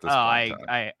up here at this point.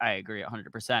 I agree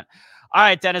 100%. All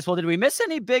right, Dennis. Well, did we miss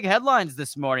any big headlines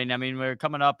this morning? I mean, we're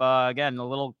coming up again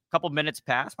a couple minutes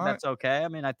past, but that's okay. I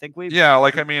mean, I think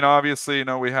obviously,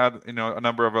 we had a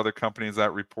number of other companies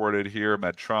that reported here.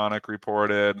 Medtronic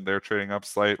reported, and they're trading up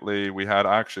slightly. We had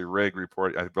actually Rig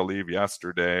report, I believe,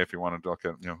 yesterday. If you wanted to look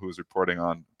at who's reporting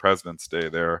on President's Day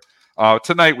there.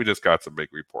 Tonight we just got some big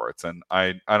reports, and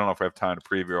I don't know if I have time to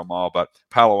preview them all, but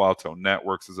Palo Alto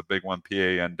Networks is a big one,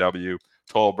 PANW,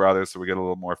 Toll Brothers, so we get a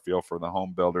little more feel for the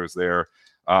home builders there.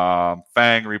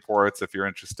 FANG reports, if you're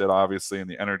interested, obviously, in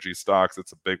the energy stocks,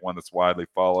 it's a big one that's widely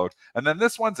followed. And then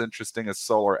this one's interesting is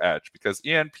Solar Edge, because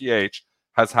ENPH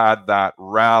has had that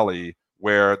rally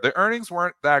where the earnings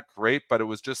weren't that great, but it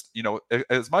was just,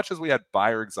 as much as we had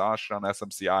buyer exhaustion on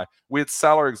SMCI, we had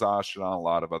seller exhaustion on a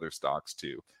lot of other stocks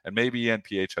too. And maybe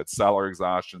ENPH had seller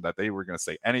exhaustion that they were going to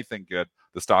say anything good,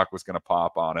 the stock was going to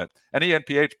pop on it. And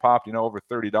ENPH popped, over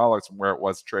 $30 from where it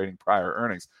was trading prior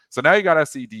earnings. So now you got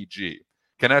SEDG.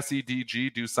 Can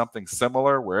SEDG do something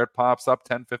similar where it pops up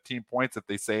 10, 15 points if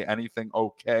they say anything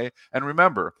okay? And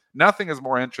remember, nothing is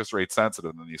more interest rate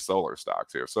sensitive than these solar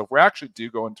stocks here. So if we actually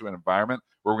do go into an environment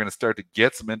where we're going to start to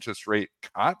get some interest rate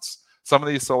cuts, some of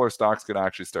these solar stocks could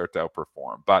actually start to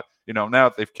outperform. But, now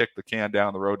that they've kicked the can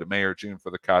down the road to May or June for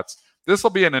the cuts, this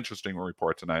will be an interesting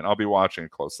report tonight. I'll be watching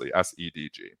it closely,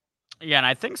 SEDG. Yeah, and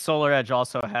I think Solar Edge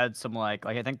also had some like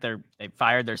I think they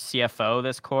fired their CFO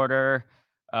this quarter.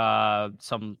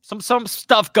 Some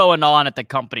stuff going on at the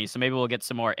company, so maybe we'll get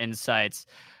some more insights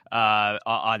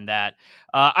on that.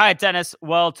 All right, Dennis.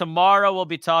 Well, tomorrow we'll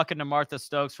be talking to Martha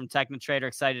Stokes from TechnoTrader.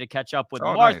 Excited to catch up with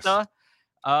Martha.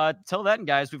 Nice. Till then,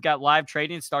 guys, we've got live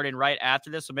trading starting right after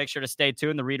this, so make sure to stay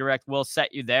tuned. The redirect will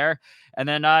set you there. And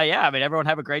then, everyone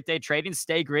have a great day trading.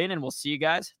 Stay green, and we'll see you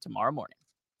guys tomorrow morning.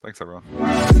 Thanks,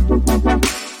 everyone.